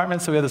police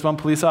departments. So we had this one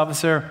police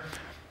officer,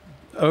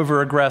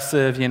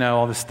 over-aggressive,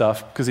 all this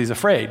stuff, because he's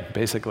afraid,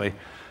 basically.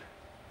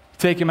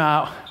 Take him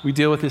out, we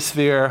deal with his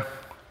fear,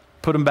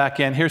 put him back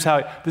in. Here's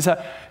how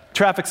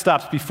traffic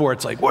stops before.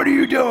 It's like, what are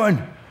you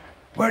doing?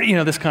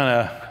 This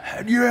kind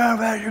of, you're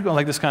going,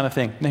 like this kind of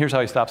thing. And here's how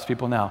he stops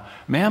people now.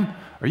 Ma'am,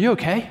 are you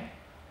okay?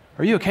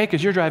 Are you okay?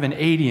 Because you're driving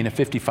 80 in a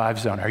 55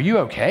 zone. Are you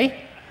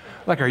okay?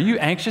 Like, are you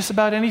anxious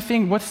about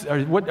anything? What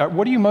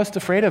are you most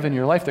afraid of in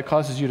your life that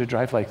causes you to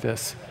drive like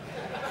this?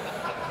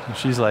 And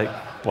she's like,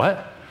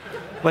 what?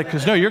 Like,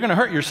 because no, you're going to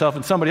hurt yourself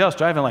and somebody else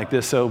driving like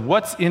this. So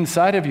what's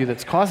inside of you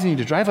that's causing you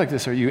to drive like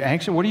this? Are you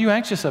anxious? What are you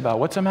anxious about?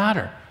 What's the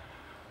matter?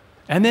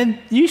 And then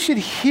you should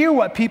hear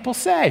what people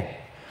say.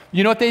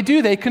 You know what they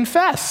do? They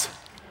confess.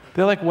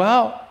 They're like,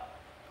 well,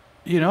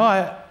 me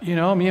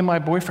and my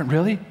boyfriend,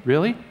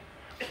 really?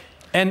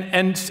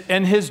 And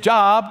his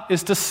job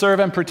is to serve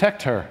and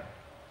protect her.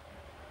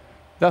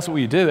 That's what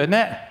you do, isn't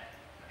it?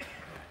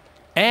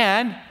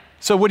 And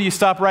so what do you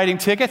stop writing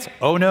tickets?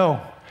 Oh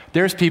no,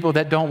 there's people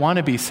that don't want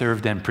to be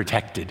served and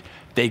protected.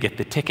 They get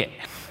the ticket.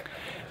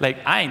 Like,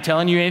 I ain't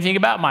telling you anything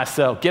about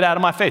myself. Get out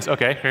of my face.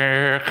 Okay,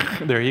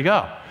 there you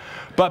go.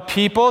 But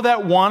people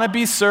that want to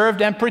be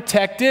served and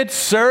protected,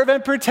 serve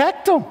and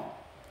protect them.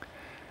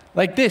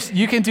 Like this,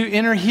 you can do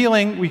inner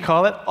healing, we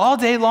call it, all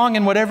day long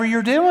in whatever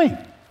you're doing.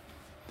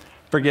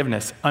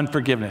 Forgiveness,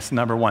 unforgiveness,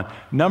 number one.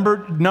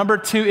 Number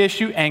two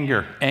issue,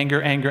 anger.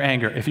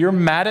 If you're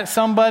mad at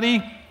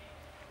somebody,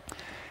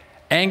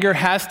 anger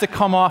has to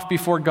come off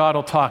before God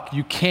will talk.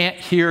 You can't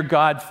hear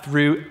God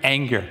through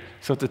anger.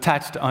 So it's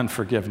attached to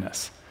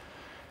unforgiveness.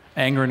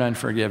 Anger and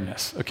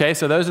unforgiveness. Okay,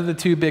 so those are the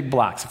two big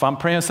blocks. If I'm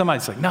praying with somebody,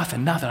 it's like,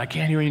 nothing, I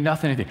can't hear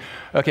anything.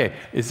 Okay,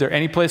 is there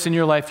any place in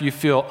your life you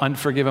feel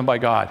unforgiven by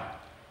God?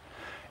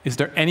 Is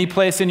there any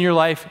place in your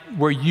life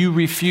where you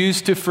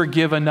refuse to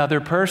forgive another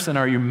person?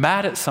 Are you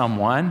mad at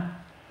someone?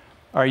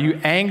 Are you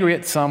angry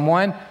at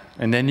someone?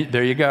 And then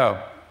there you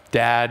go.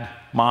 Dad,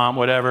 mom,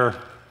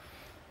 whatever.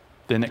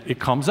 Then it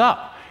comes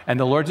up. And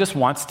the Lord just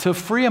wants to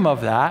free them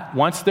of that.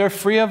 Once they're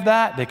free of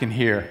that, they can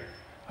hear.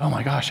 Oh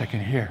my gosh, I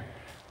can hear.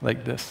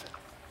 Like this.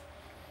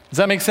 Does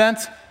that make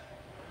sense?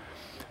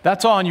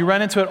 That's all, and you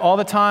run into it all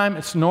the time.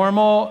 It's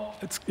normal,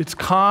 it's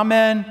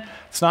common,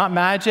 it's not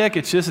magic,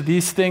 it's just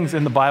these things,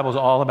 and the Bible is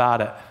all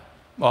about it,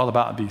 all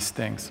about these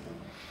things.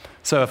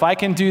 So if I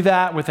can do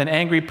that with an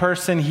angry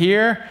person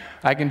here,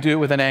 I can do it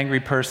with an angry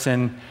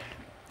person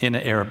in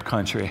an Arab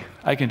country.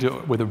 I can do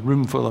it with a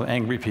room full of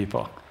angry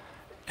people.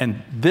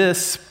 And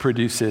this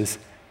produces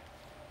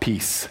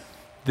peace.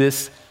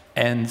 This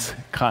ends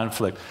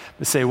conflict.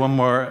 Let's say one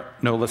more.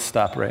 No, let's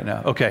stop right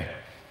now. Okay,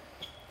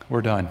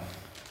 we're done.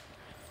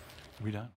 Are we done?